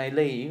maybe and then they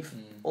leave.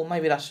 Or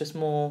maybe that's just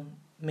more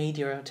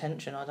media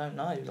attention, I don't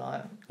know.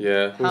 Like,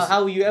 yeah.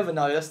 How will you ever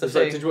know? That's the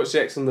thing. Like, did you watch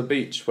the X on the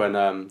Beach when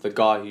the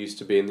guy who used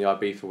to be in the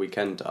Ibiza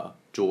Weekender,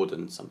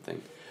 Jordan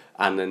something,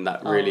 and then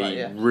that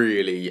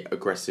really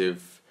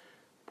aggressive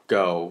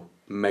girl,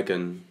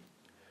 Megan,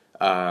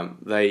 she was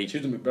a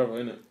big brother,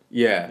 innit?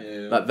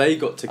 Yeah. Like they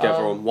got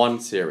together on one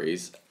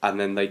series and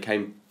then they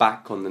came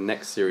back on the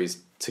next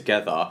series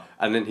together,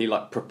 and then he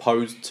like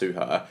proposed to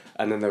her,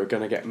 and then they were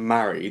gonna get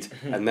married,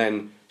 and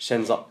then she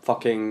ends up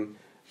fucking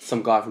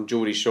some guy from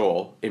Geordie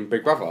Shore in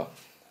Big Brother,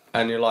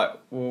 and you're like,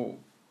 well,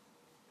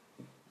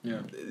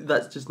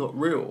 that's just not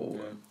real.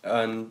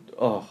 And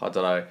I don't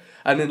know.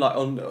 And then like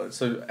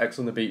so X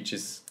on the Beach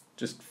is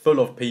just full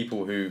of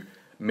people who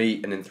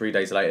meet and then 3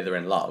 days later they're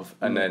in love,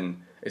 and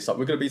then it's like,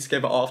 we're going to be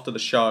together after the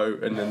show,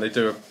 and then they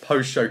do a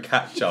post-show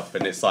catch-up,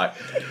 and it's like,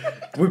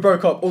 we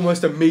broke up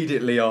almost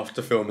immediately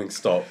after filming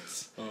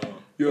stopped.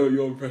 Your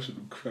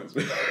impression cracks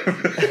me.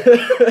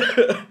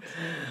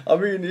 I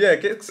mean, yeah,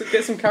 get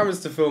some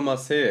cameras to film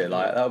us here.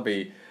 Like, that'll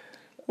be...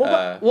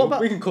 What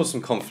about, we can cause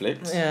some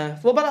conflict. Yeah.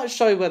 What about that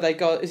show where they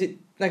go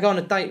on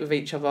a date with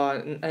each other,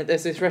 and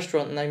there's this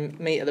restaurant, and they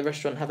meet at the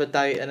restaurant, have a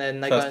date, and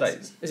then they First go...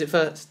 dates. Is it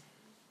first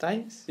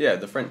dates? Yeah,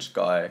 the French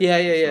guy.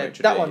 Yeah.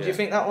 That one. Do you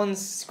think that one's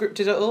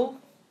scripted at all?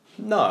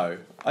 No,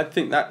 I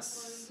think that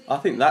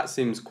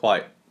seems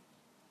quite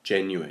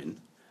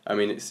genuine. I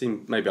mean, it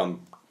seems, maybe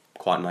I'm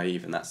quite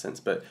naive in that sense,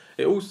 but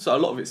it also, a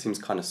lot of it seems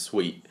kind of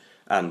sweet,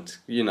 and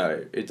you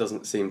know, it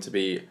doesn't seem to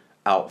be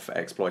out for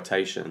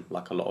exploitation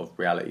like a lot of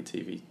reality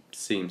TV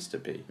seems to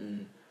be.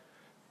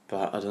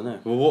 But I don't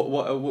know. Well,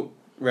 what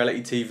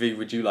reality TV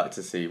would you like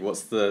to see?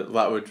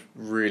 That would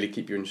really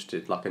keep you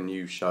interested? Like a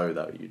new show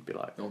that you'd be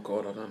like, oh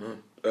God, I don't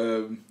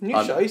know.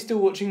 New show? You're still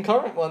watching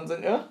current ones,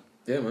 aren't you?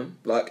 Yeah, man.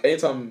 Like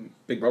anytime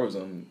Big Brother's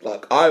on,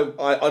 like I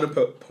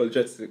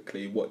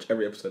unapologetically watch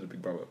every episode of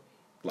Big Brother,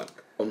 like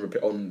on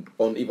repeat,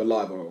 on either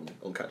live or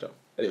on catch up.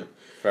 Anyway,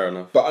 fair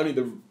enough. But only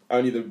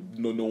the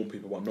normal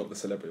people one, not the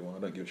celebrity one. I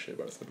don't give a shit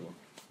about the celebrity one.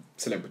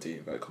 Celebrity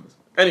in commas.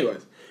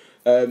 Anyways,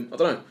 I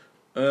don't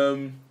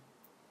know.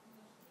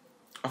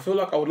 I feel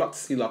like I would like to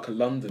see like a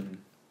London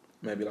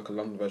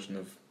version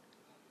of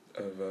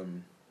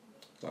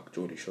like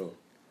Geordie Shore.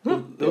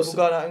 People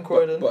going out in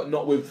Croydon, but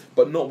not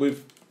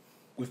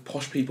with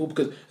posh people,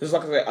 because it's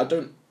like I say,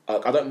 I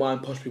I don't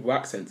mind posh people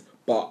accents,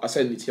 but I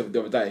said to you the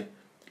other day,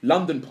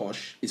 London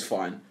posh is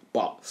fine,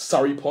 but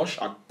Surrey posh,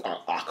 I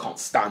can't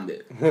stand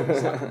it.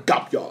 It's like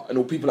Gapyard and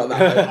all people like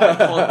that. I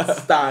can't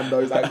stand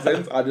those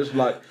accents. I just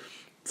like,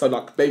 so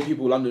like maybe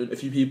people London, a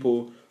few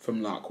people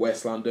from like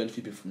West London, a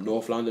few people from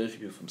North London, a few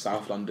people from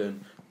South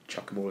London,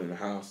 chuck them all in the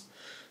house,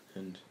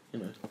 and you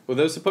know. Well,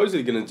 they were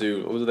supposedly going to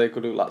do, what was they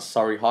going to do, like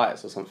Surrey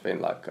Heights or something,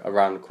 like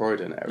around the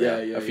Croydon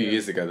area. A few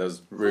years ago, there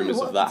was rumours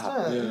of that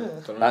happening.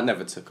 That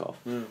never took off.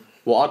 Yeah.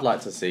 What I'd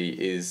like to see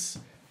is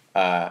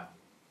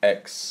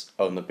X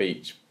on the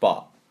beach,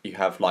 but you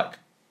have like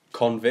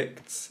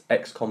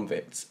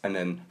ex-convicts, and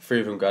then 3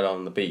 of them go down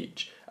on the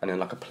beach, and then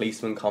like a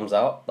policeman comes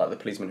out, like the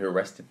policeman who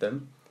arrested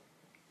them.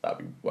 That'd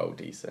be well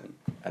decent,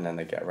 and then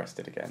they get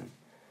arrested again.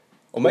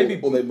 Or maybe,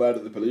 or they murder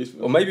the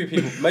policeman. Or maybe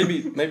people,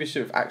 maybe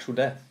shoot with actual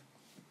death.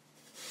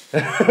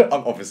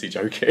 I'm obviously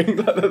joking.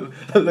 The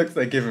looks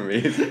they're giving me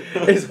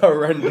is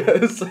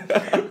horrendous.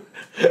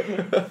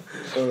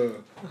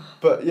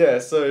 But yeah,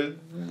 so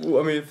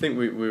I mean, I think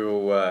we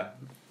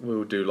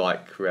will do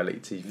like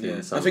reality TV.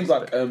 Yeah. I think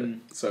like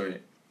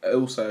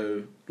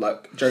also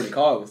like Jeremy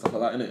Kyle and stuff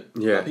like that, innit?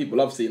 Yeah. Like, people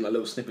love seeing like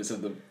little snippets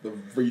of the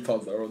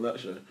retards that are on that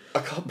show.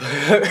 I can't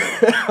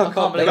I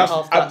can't believe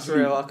half that's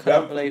real. I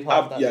can't believe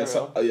half that's real.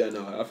 So,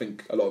 no, I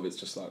think a lot of it's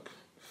just like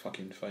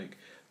fucking fake.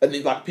 And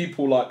then, like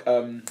people like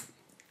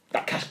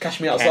that Cash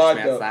Me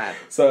Outside.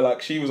 So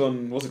like she was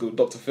on what's it called,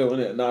 Dr. Phil,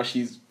 innit? And now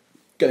she's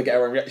gonna get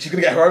her own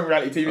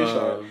reality TV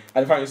show,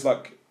 and apparently it's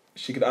like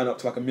she could earn up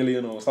to like $1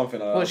 million or something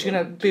like that. Well, she's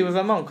gonna be with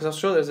her mum, because I'm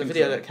sure there was a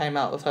video that came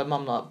out with her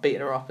mum like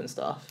beating her up and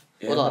stuff.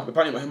 Yeah, like,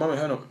 apparently her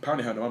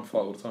mum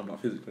fought all the time, like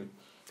physically.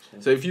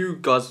 So if you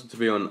guys were to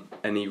be on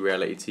any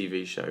reality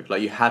TV show,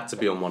 like you had to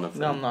be on one of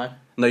them.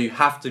 No, you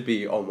have to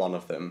be on one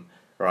of them,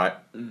 right?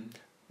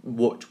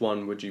 Which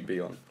one would you be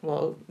on?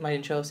 Well, made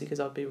in Chelsea, because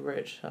I'd be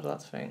rich, I'd like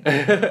to think.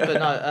 But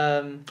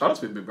no, I'd like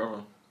to be Big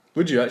Brother.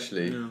 Would you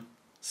actually? Yeah.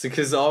 So,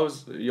 because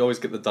you always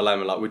get the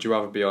dilemma, like, would you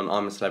rather be on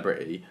I'm a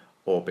Celebrity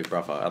or Big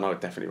Brother? And I would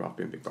definitely rather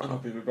be on Big Brother.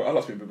 I'd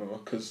like to be Big Brother,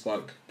 because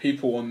like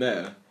people on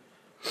there,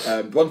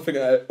 one thing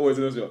that always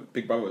annoys me about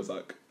Big Brother is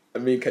like,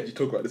 and me and Kenji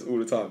talk about this all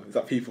the time, is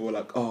that people are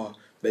like, oh,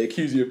 they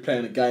accuse you of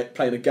playing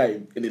a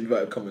game in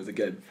inverted commas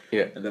again.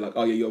 Yeah. And they're like,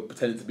 oh yeah, you're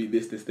pretending to be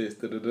this,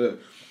 da da da.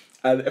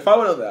 And if I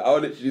went on there, I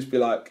would literally just be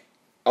like,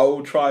 I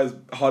will try as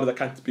hard as I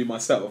can to be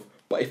myself,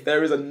 but if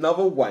there is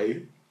another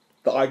way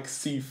that I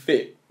see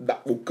fit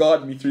that will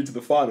guard me through to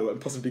the final and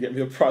possibly get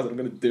me a prize, I'm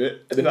going to do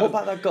it. And then what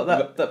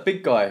about that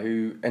big guy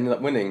who ended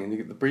up winning and you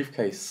get the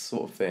briefcase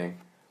sort of thing?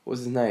 What was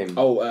his name?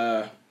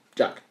 Oh,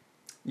 Jack.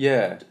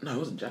 Yeah. No, it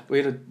wasn't Jack. We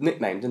had a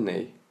nickname, didn't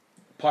he?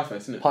 Pieface,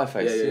 isn't it?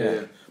 Pieface,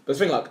 yeah. But the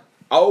thing, like,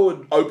 I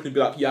would openly be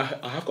like, yeah,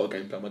 I have got a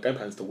game plan. My game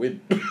plan is to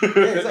win. Yeah,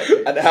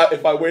 exactly. And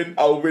if I win,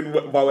 I'll win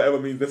by whatever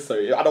means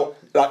necessary. I don't,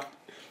 like,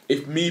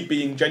 if me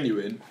being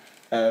genuine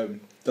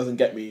doesn't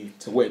get me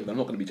to win, then I'm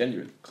not going to be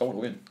genuine, because I want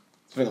to win.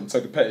 I think I'm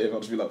so competitive, I'll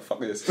just be like, fuck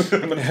this.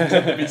 I'm going to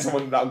pretend to be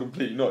someone that I'm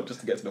completely not,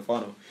 just to get to the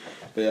final.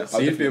 But yeah. So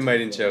you'd be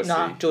made in Chelsea?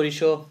 Nah, Geordie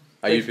Shore.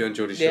 Are you be on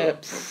Geordie Shore? Yeah,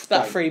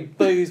 that free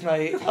booze,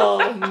 mate.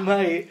 Oh,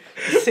 mate.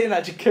 Sitting in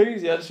that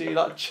jacuzzi, actually,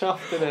 like,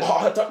 chuffed in it.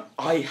 Oh,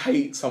 I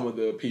hate some of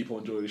the people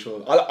on Geordie Shore.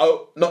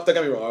 Don't get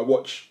me wrong, I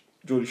watch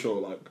Geordie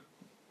Shore, like,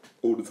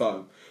 all the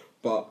time.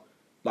 But,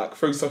 like,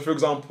 for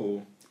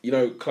example, you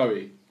know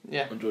Chloe?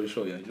 Yeah. On Geordie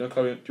Shore, yeah. You know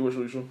Chloe? Do you watch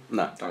Geordie Shore?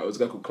 No. Alright, it was a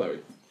girl called Chloe.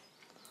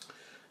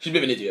 She's a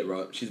bit of an idiot,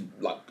 right? She's,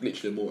 like,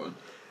 literally a moron.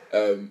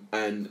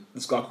 And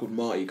this guy called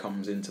Marty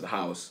comes into the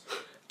house,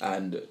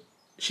 and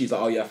she's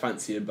like, oh yeah,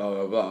 fancy and blah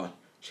blah blah.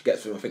 She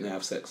gets with him, I think they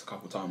have sex a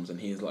couple of times, and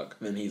he's like,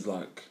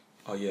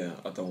 oh yeah,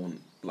 I don't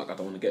want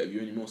to get with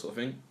you anymore, sort of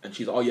thing. And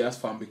she's like, oh yeah, that's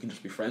fine, we can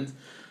just be friends.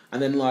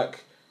 And then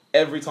like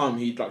every time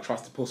he like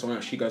tries to pull someone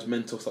out, she goes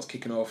mental, starts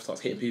kicking off,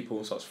 starts hitting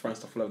people, starts throwing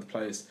stuff all over the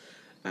place,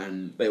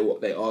 and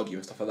they argue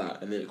and stuff like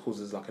that, and then it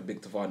causes like a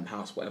big divide in the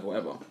house,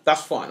 whatever.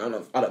 That's fine, I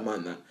don't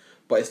mind that.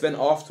 But it's then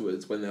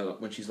afterwards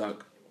when she's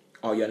like,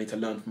 oh yeah, I need to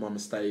learn from my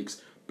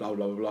mistakes, blah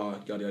blah blah blah,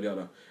 yada yada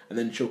yada. And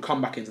then she'll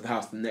come back into the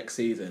house the next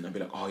season and be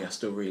like, oh yeah, I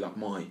still really like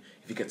Mai.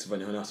 If he gets with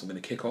anyone else, I'm going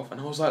to kick off.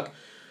 And I was like,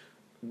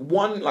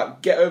 one,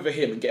 like, get over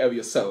him and get over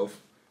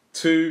yourself.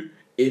 Two,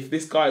 if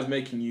this guy is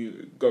making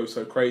you go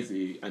so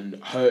crazy and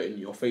hurting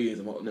your feelings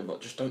and whatnot,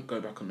 just don't go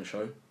back on the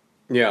show.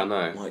 Yeah, I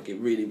know. Like, it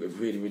really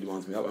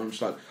winds me up. I'm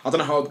just like, I don't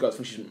know how old the girl is,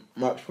 I think she's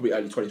probably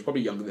early 20s,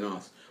 probably younger than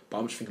us. But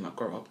I'm just thinking, like,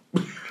 grow up.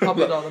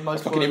 Probably like the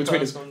most fucking in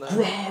between us.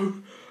 Grow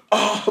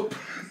up!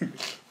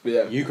 But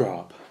yeah. You grow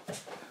up.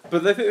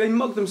 But they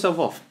mug themselves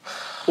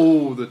off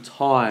all the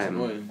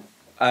time.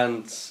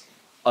 And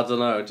I don't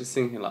know, just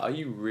thinking, like, are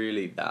you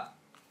really that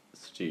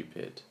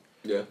stupid?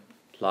 Yeah.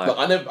 Like,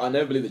 I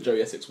never believed that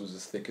Joey Essex was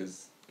as thick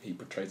as he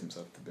portrays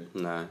himself to be.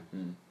 No.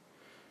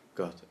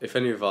 God, if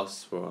any of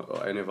us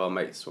or any of our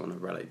mates were on a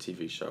reality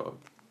TV show,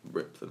 I'd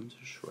rip them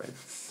to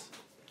shreds.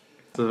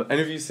 So, have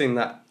any of you seen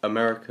that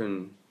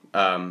American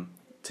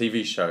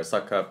TV show? It's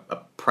like a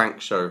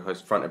prank show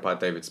fronted by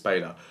David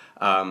Spader.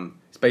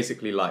 It's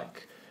basically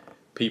like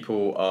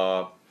people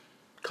are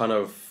kind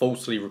of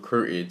falsely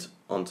recruited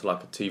onto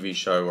like a TV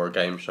show or a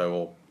game show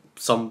or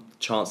some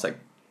chance that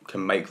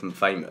can make them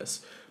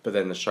famous, but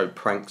then the show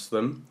pranks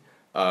them.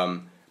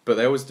 But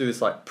they always do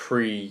this like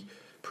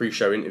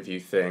pre-show interview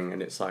thing,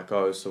 and it's like,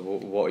 oh, so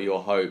what are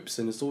your hopes?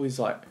 And it's always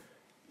like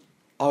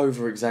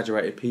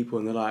over-exaggerated people,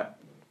 and they're like,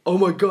 oh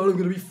my god, I'm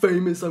going to be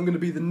famous, I'm going to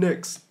be the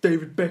next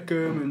David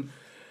Beckham, and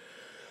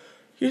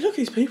you look at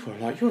these people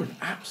and like, you're an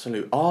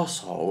absolute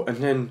arsehole,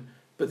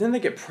 but then they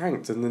get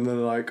pranked, and then they're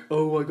like,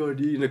 oh my god,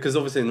 you know, because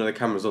obviously the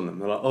camera's on them,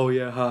 they're like, oh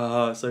yeah, ha ha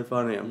ha, it's so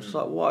funny. I'm just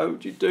like, why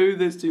would you do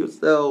this to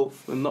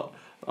yourself? And not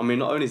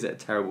only is it a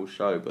terrible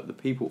show, but the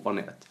people on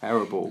it are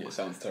terrible. Yeah, it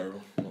sounds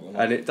terrible.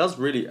 And it does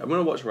really, when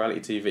I watch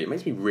reality TV, it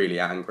makes me really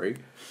angry,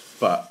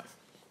 but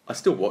I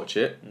still watch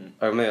it.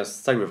 I mean, it's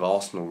the same with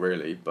Arsenal,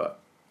 really, but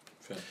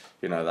Fair.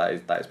 you know,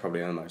 that is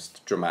probably the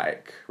most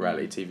dramatic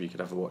reality TV you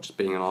could ever watch,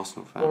 being an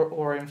Arsenal fan.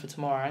 Or in for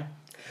tomorrow.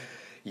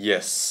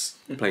 Yes,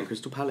 playing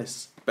Crystal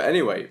Palace. But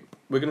anyway,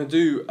 we're going to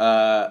do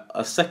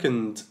a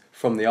second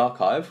from the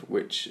archive,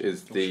 which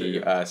is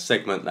the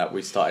segment that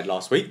we started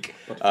last week.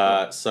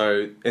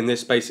 So in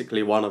this,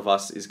 basically, one of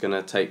us is going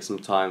to take some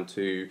time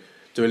to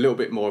do a little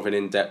bit more of an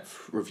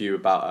in-depth review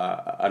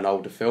about an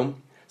older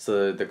film.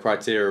 So the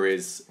criteria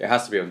is it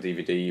has to be on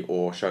DVD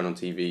or shown on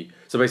TV.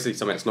 So basically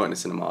something that's not in the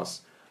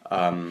cinemas.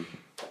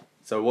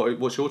 So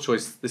what's your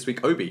choice this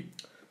week, Obi?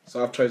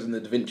 So I've chosen the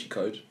Davinci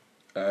Code,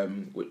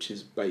 which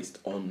is based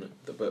on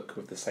the book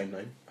with the same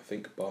name, I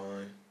think,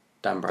 by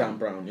Dan Brown. Dan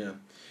Brown, yeah.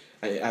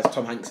 And it has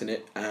Tom Hanks in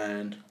it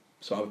and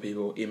some other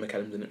people. Ian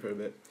McKellen's in it for a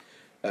bit.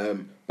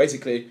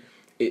 Basically,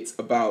 it's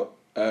about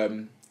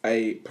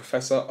a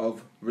professor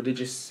of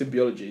religious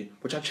symbiology,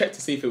 which I checked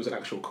to see if it was an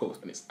actual course,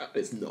 and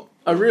it's not.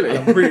 Oh, really?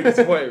 And I'm really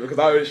disappointed because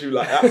I actually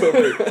like that sort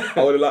of route.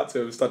 I would have liked to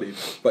have studied.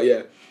 But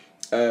yeah,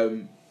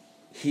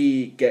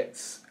 he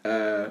gets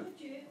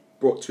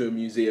brought to a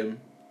museum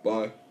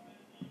by...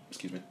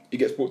 Excuse me. He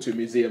gets brought to a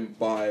museum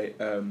by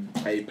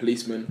a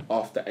policeman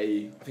after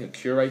I think a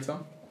curator.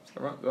 Is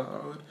that right? Is that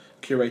right word?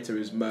 Curator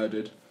is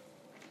murdered,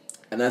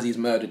 and as he's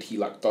murdered, he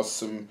like does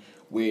some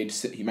weird.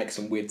 He makes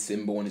some weird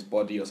symbol on his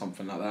body or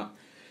something like that,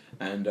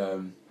 and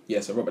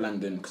so Robert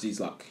Langdon, because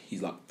he's like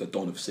the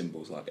don of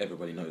symbols. Like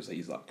everybody knows that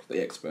he's like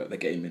the expert. They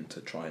get him in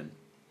to try and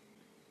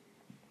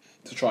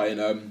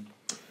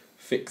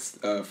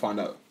find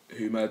out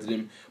who murdered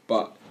him,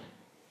 but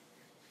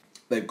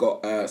they've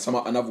got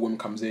another woman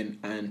comes in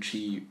and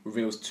she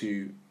reveals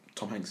to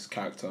Tom Hanks'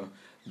 character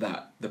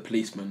that the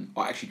policemen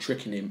are actually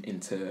tricking him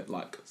into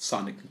like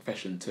signing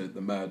confession to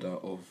the murder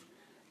of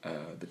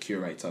the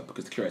curator,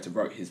 because the curator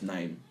wrote his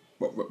name,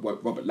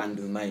 Robert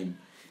Langdon's name,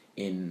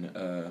 in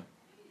I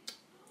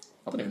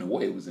don't even know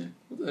what it was in.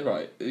 What did they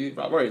write? He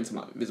wrote it into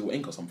like visible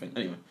ink or something.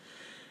 Anyway,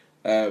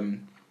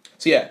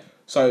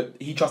 so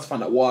he tries to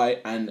find out why,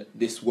 and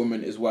this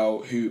woman as well,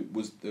 who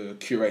was the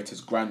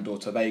curator's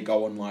granddaughter, they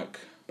go on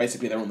like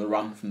basically they're on the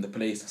run from the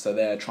police, so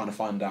they're trying to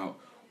find out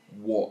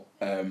what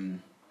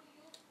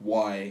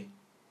why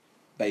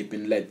they've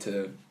been led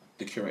to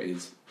the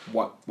curators,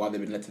 why they've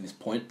been led to this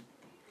point.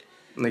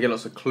 And they get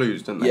lots of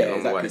clues, don't they? Yeah,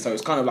 exactly. So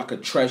it's kind of like a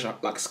treasure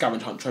hunt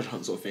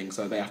sort of thing.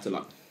 So they have to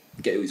like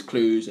get all these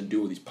clues and do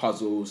all these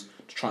puzzles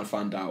to try and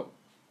find out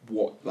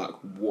what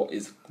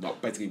is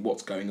basically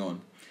what's going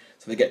on.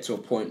 So they get to a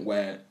point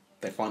where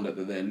they find out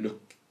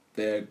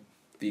that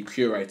the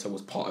curator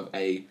was part of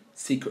a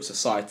secret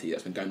society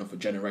that's been going on for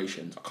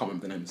generations. I can't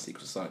remember the name of the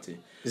secret society.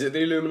 Is it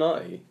the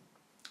Illuminati?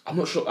 I'm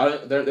not sure.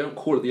 They don't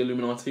call it the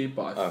Illuminati,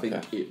 but I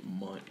think it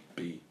might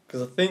be.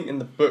 Because I think in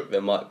the book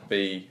there might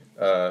be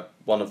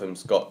one of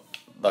them's got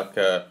like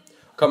a...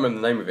 I can't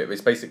remember the name of it, but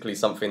it's basically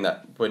something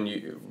that when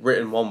you...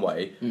 written one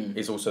way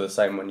is also the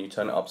same when you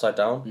turn it upside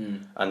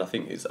down. And I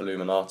think it's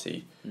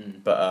Illuminati.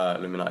 But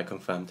Illuminati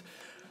confirmed.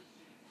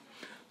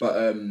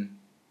 But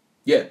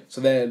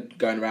so they're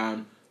going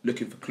around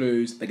looking for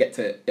clues. They get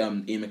to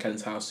Ian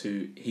McKellen's house,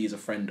 who he's a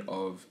friend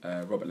of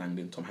Robert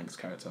Langdon, Tom Hanks'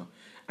 character,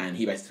 and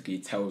he basically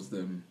tells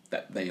them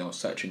that they are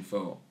searching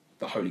for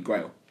the Holy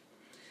Grail.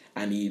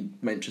 And he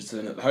mentions to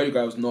them that the Holy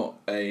Grail is not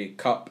a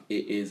cup,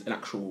 it is an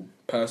actual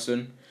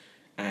person.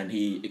 And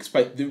he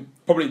explains,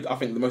 probably I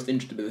think the most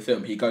interesting bit of the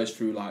film, he goes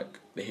through like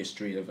the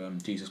history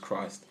of Jesus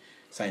Christ,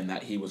 saying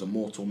that he was a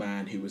mortal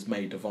man who was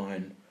made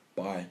divine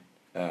by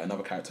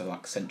another character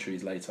like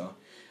centuries later.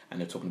 And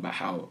they're talking about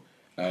how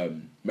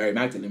Mary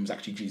Magdalene was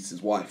actually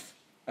Jesus' wife,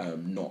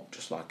 not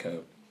just like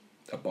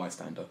a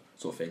bystander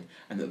sort of thing,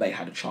 and that they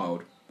had a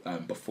child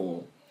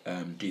before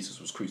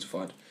Jesus was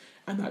crucified,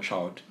 and that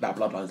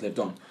bloodline's lived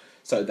on,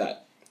 so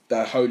that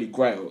the Holy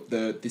Grail,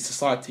 the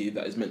society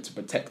that is meant to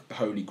protect the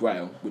Holy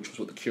Grail, which was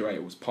what the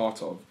curator was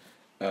part of,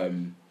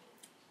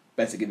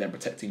 basically they're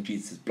protecting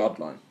Jesus'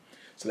 bloodline.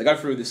 So they go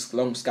through this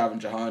long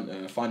scavenger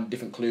hunt, find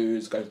different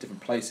clues, go to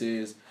different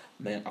places,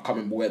 and then I can't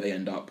remember where they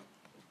end up,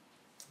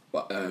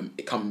 but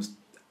it comes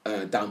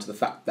down to the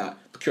fact that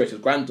the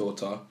curator's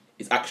granddaughter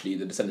is actually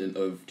the descendant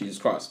of Jesus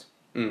Christ.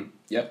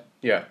 Yeah?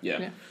 Yeah.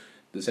 The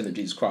descendant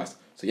of Jesus Christ.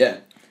 So yeah,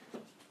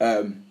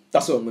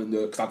 that's what I'm going to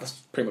do, because that's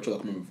pretty much all I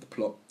can remember of the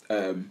plot.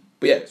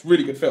 But yeah, it's a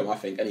really good film, I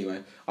think,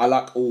 anyway. I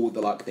like all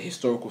the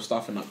historical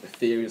stuff and like the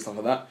theory and stuff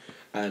like that,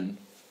 and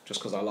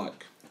just because I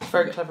like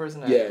Very clever,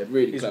 isn't it? Yeah,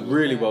 really It's clever.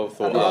 really well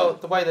thought And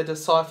out. the way they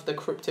decipher the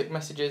cryptic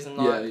messages and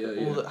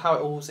like how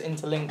it all's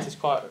interlinked is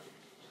quite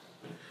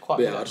But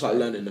good. yeah, I just like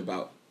learning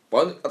about.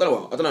 But I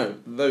don't know.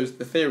 The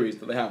theories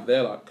that they have,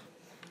 they're like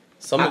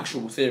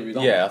actual theories.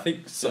 Yeah, I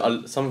think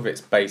some of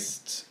it's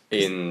based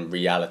in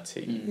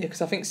reality. Yeah,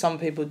 because I think some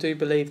people do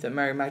believe that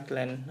Mary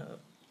Magdalene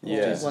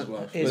There's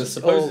is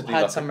supposedly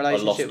had like some a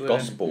relationship lost with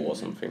gospel him. or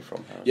something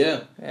from her.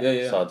 Yeah.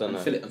 So I don't know.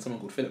 Philip and someone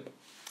called Philip.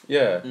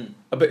 Yeah,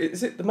 but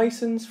is it the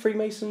Masons,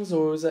 Freemasons,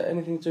 or is there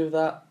anything to do with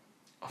that?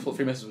 I thought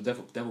Freemasons were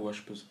devil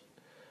worshippers.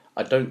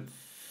 I don't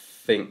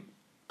think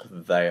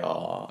they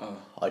are.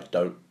 I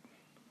don't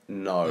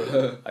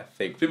know. I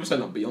think People say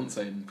like Beyonce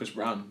and Chris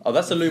Brown. Oh,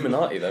 that's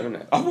Illuminati, though, isn't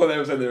it? I thought they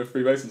were saying they were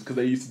Freemasons because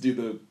they used to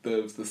do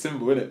the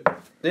symbol, innit?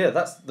 Yeah,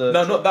 that's the.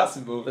 No, not that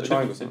symbol. The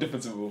triangle a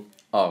different symbol.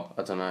 Oh,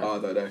 I don't know. Oh, I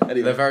don't know.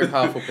 Anyway. They're very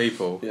powerful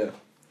people. Yeah.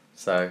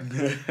 So,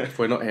 if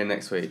we're not here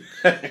next week,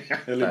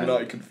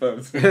 Illuminati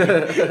confirmed.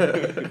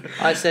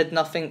 I said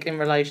nothing in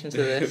relation to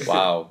this.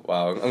 Wow,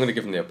 I'm going to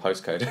give them the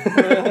postcode.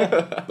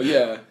 But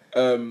yeah,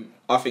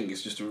 I think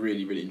it's just a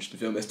really, really interesting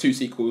film. There's 2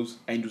 sequels,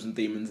 Angels and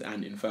Demons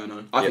and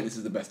Inferno. I think this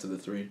is the best of the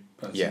 3,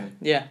 personally.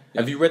 Yeah.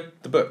 Have you read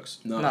the books?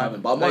 No, I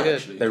haven't, but I might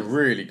actually. They're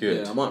really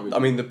good. Yeah, I might read I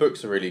mean, the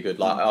books are really good.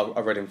 Like, I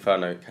read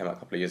Inferno, it came out a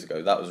couple of years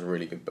ago. That was a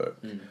really good book.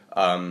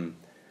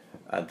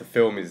 The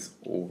film is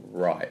all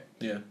right.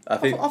 Yeah. I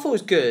thought it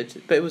was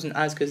good, but it wasn't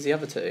as good as the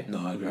other 2.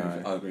 No, I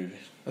agree with you.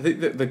 I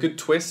think the good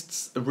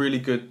twists, the really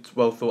good,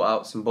 well thought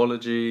out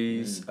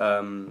symbologies. Is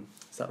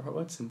that the right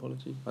word?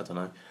 Symbology? I don't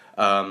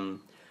know.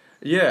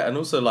 Yeah, and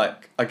also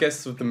like I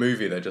guess with the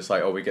movie they're just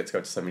like, oh, we get to go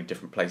to so many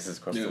different places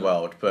across the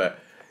world. But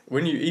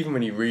when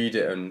you read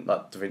it and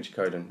like Davinci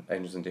Code and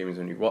Angels and Demons,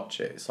 when you watch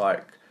it, it's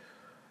like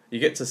you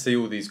get to see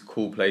all these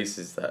cool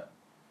places that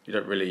you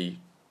don't really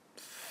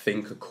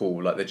think are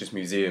cool. Like they're just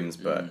museums,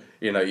 but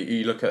you know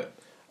you look at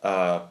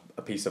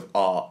a piece of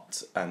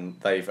art and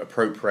they've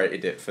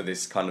appropriated it for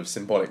this kind of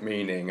symbolic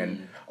meaning,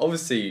 and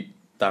obviously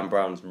Dan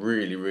Brown's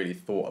really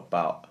thought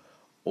about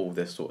all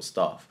this sort of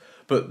stuff.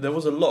 But there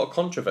was a lot of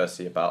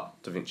controversy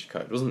about Davinci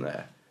Code, wasn't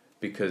there?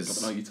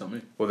 Because no, you tell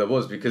me. Well, there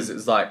was, because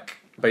it's like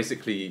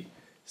basically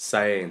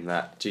saying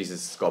that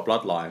Jesus has got a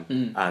bloodline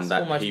and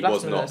that he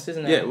was not.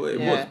 Isn't it? Yeah, it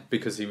was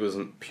because he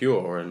wasn't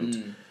pure,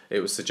 and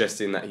it was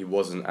suggesting that he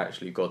wasn't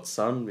actually God's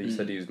son. He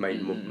said he was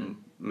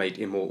made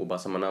immortal by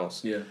someone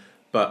else. Yeah.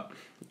 But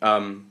I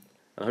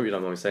hope you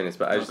don't mind me saying this,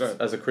 but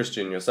as a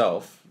Christian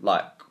yourself,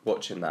 like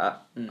watching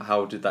that,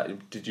 how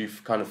did you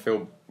kind of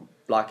feel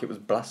like it was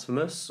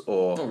blasphemous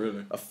or Not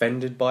really.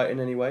 offended by it in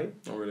any way?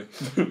 Not really.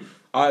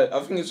 I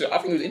think it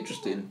was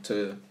interesting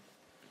to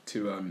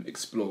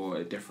explore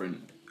a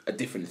different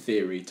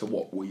theory to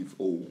what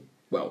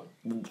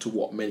to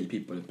what many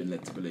people have been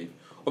led to believe.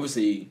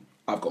 Obviously,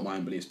 I've got my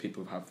own beliefs.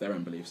 People have their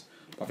own beliefs.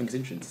 But I think it's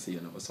interesting to see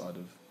another side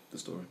of the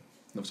story,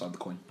 another side of the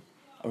coin.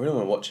 I really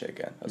want to watch it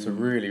again. That's a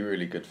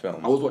really good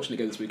film. I was watching it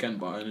again this weekend,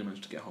 but I only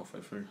managed to get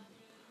halfway through,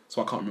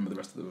 so I can't remember the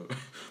rest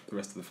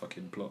of the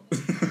fucking plot.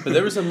 But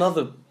there is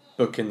another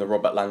book in the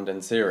Robert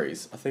Langdon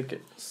series. I think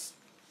it's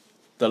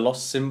The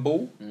Lost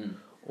Symbol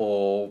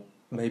or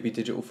maybe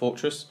Digital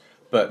Fortress,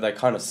 but they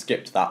kind of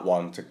skipped that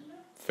one to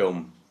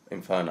film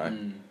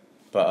Inferno.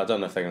 But I don't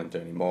know if they're going to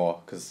do any more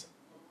because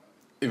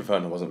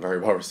Inferno wasn't very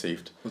well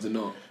received. Was it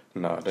not?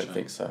 No, I don't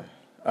think so.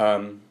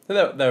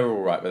 They're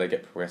all right, but they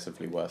get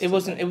progressively worse. It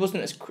was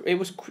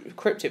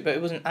cryptic, but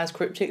it wasn't as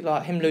cryptic.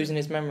 Like him losing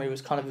his memory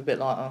was kind of a bit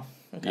like, oh,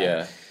 okay.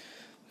 Yeah,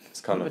 it's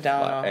kind of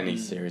downer. like any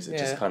series. It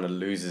just kind of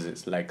loses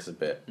its legs a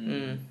bit.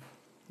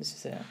 This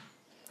is it.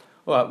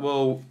 All right,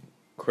 well,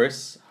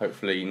 Chris,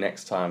 hopefully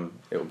next time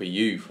it will be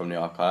you from the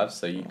archives,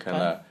 so you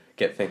can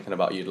get thinking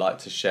about what you'd like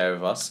to share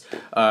with us.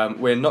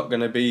 We're not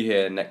going to be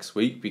here next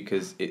week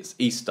because it's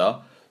Easter,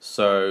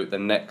 so the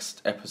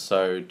next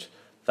episode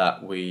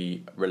that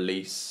we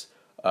release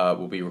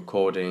we'll be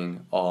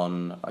recording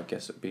on, I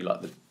guess it'd be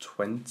like the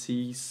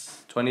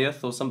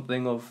 20th or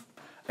something of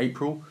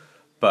April,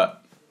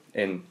 but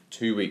in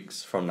 2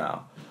 weeks from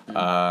now.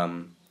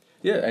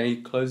 Any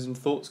closing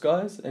thoughts,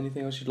 guys?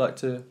 Anything else you'd like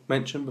to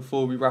mention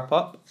before we wrap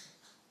up?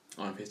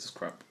 Iron Fist is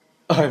crap.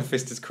 Iron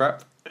Fist is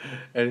crap.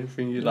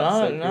 Anything you'd like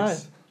to say,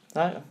 Chris?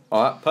 No.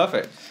 Alright,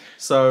 perfect.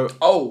 So...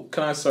 Oh,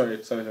 can I...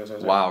 Sorry.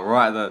 Wow,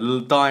 right, the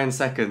little dying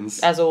seconds.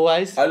 As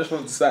always. I just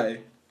want to say...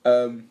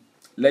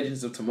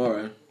 Legends of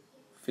Tomorrow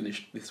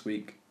finished this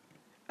week,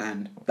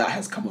 and that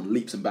has come on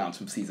leaps and bounds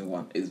from season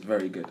 1. It's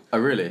very good. Oh,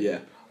 really? Yeah.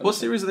 What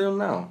series are they on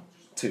now?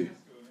 2.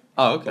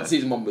 Oh, okay. But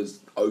season 1 was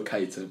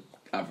okay to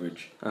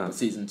average, but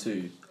season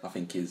 2, I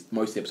think,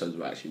 most of the episodes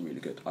were actually really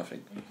good, I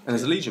think. And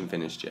has Legion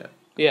finished yet?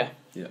 Yeah.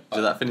 Yeah.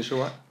 Did that finish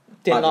alright?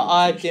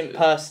 I didn't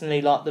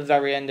personally like the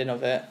very ending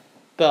of it,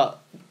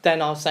 but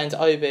then I was saying to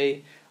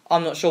Obi,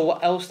 I'm not sure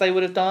what else they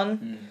would have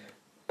done,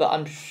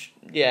 but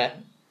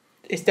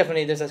it's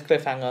definitely, there's a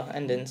cliffhanger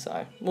ending,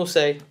 so we'll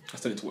see. I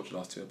still need to watch the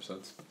last 2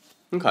 episodes.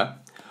 Okay.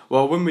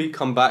 Well, when we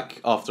come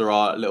back after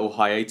our little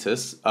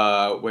hiatus,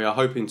 we are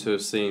hoping to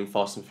have seen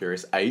Fast and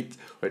Furious 8,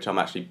 which I'm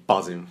actually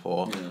buzzing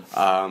for.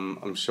 Yeah.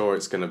 I'm sure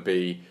it's going to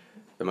be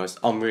the most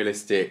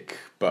unrealistic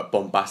but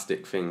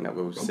bombastic thing that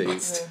we'll see.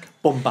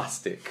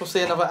 Bombastic. We'll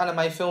see another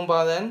anime film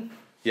by then.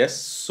 Yes,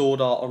 Sword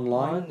Art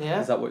Online.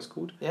 Yeah. Is that what it's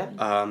called? Yeah.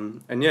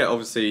 And yeah,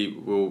 obviously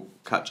we'll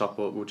catch up.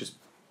 Or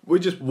we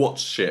just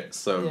watch shit.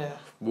 So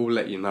we'll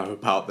let you know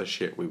about the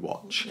shit we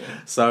watch. Yeah.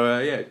 So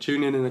yeah,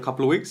 tune in a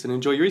couple of weeks and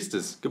enjoy your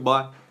Easters.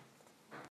 Goodbye.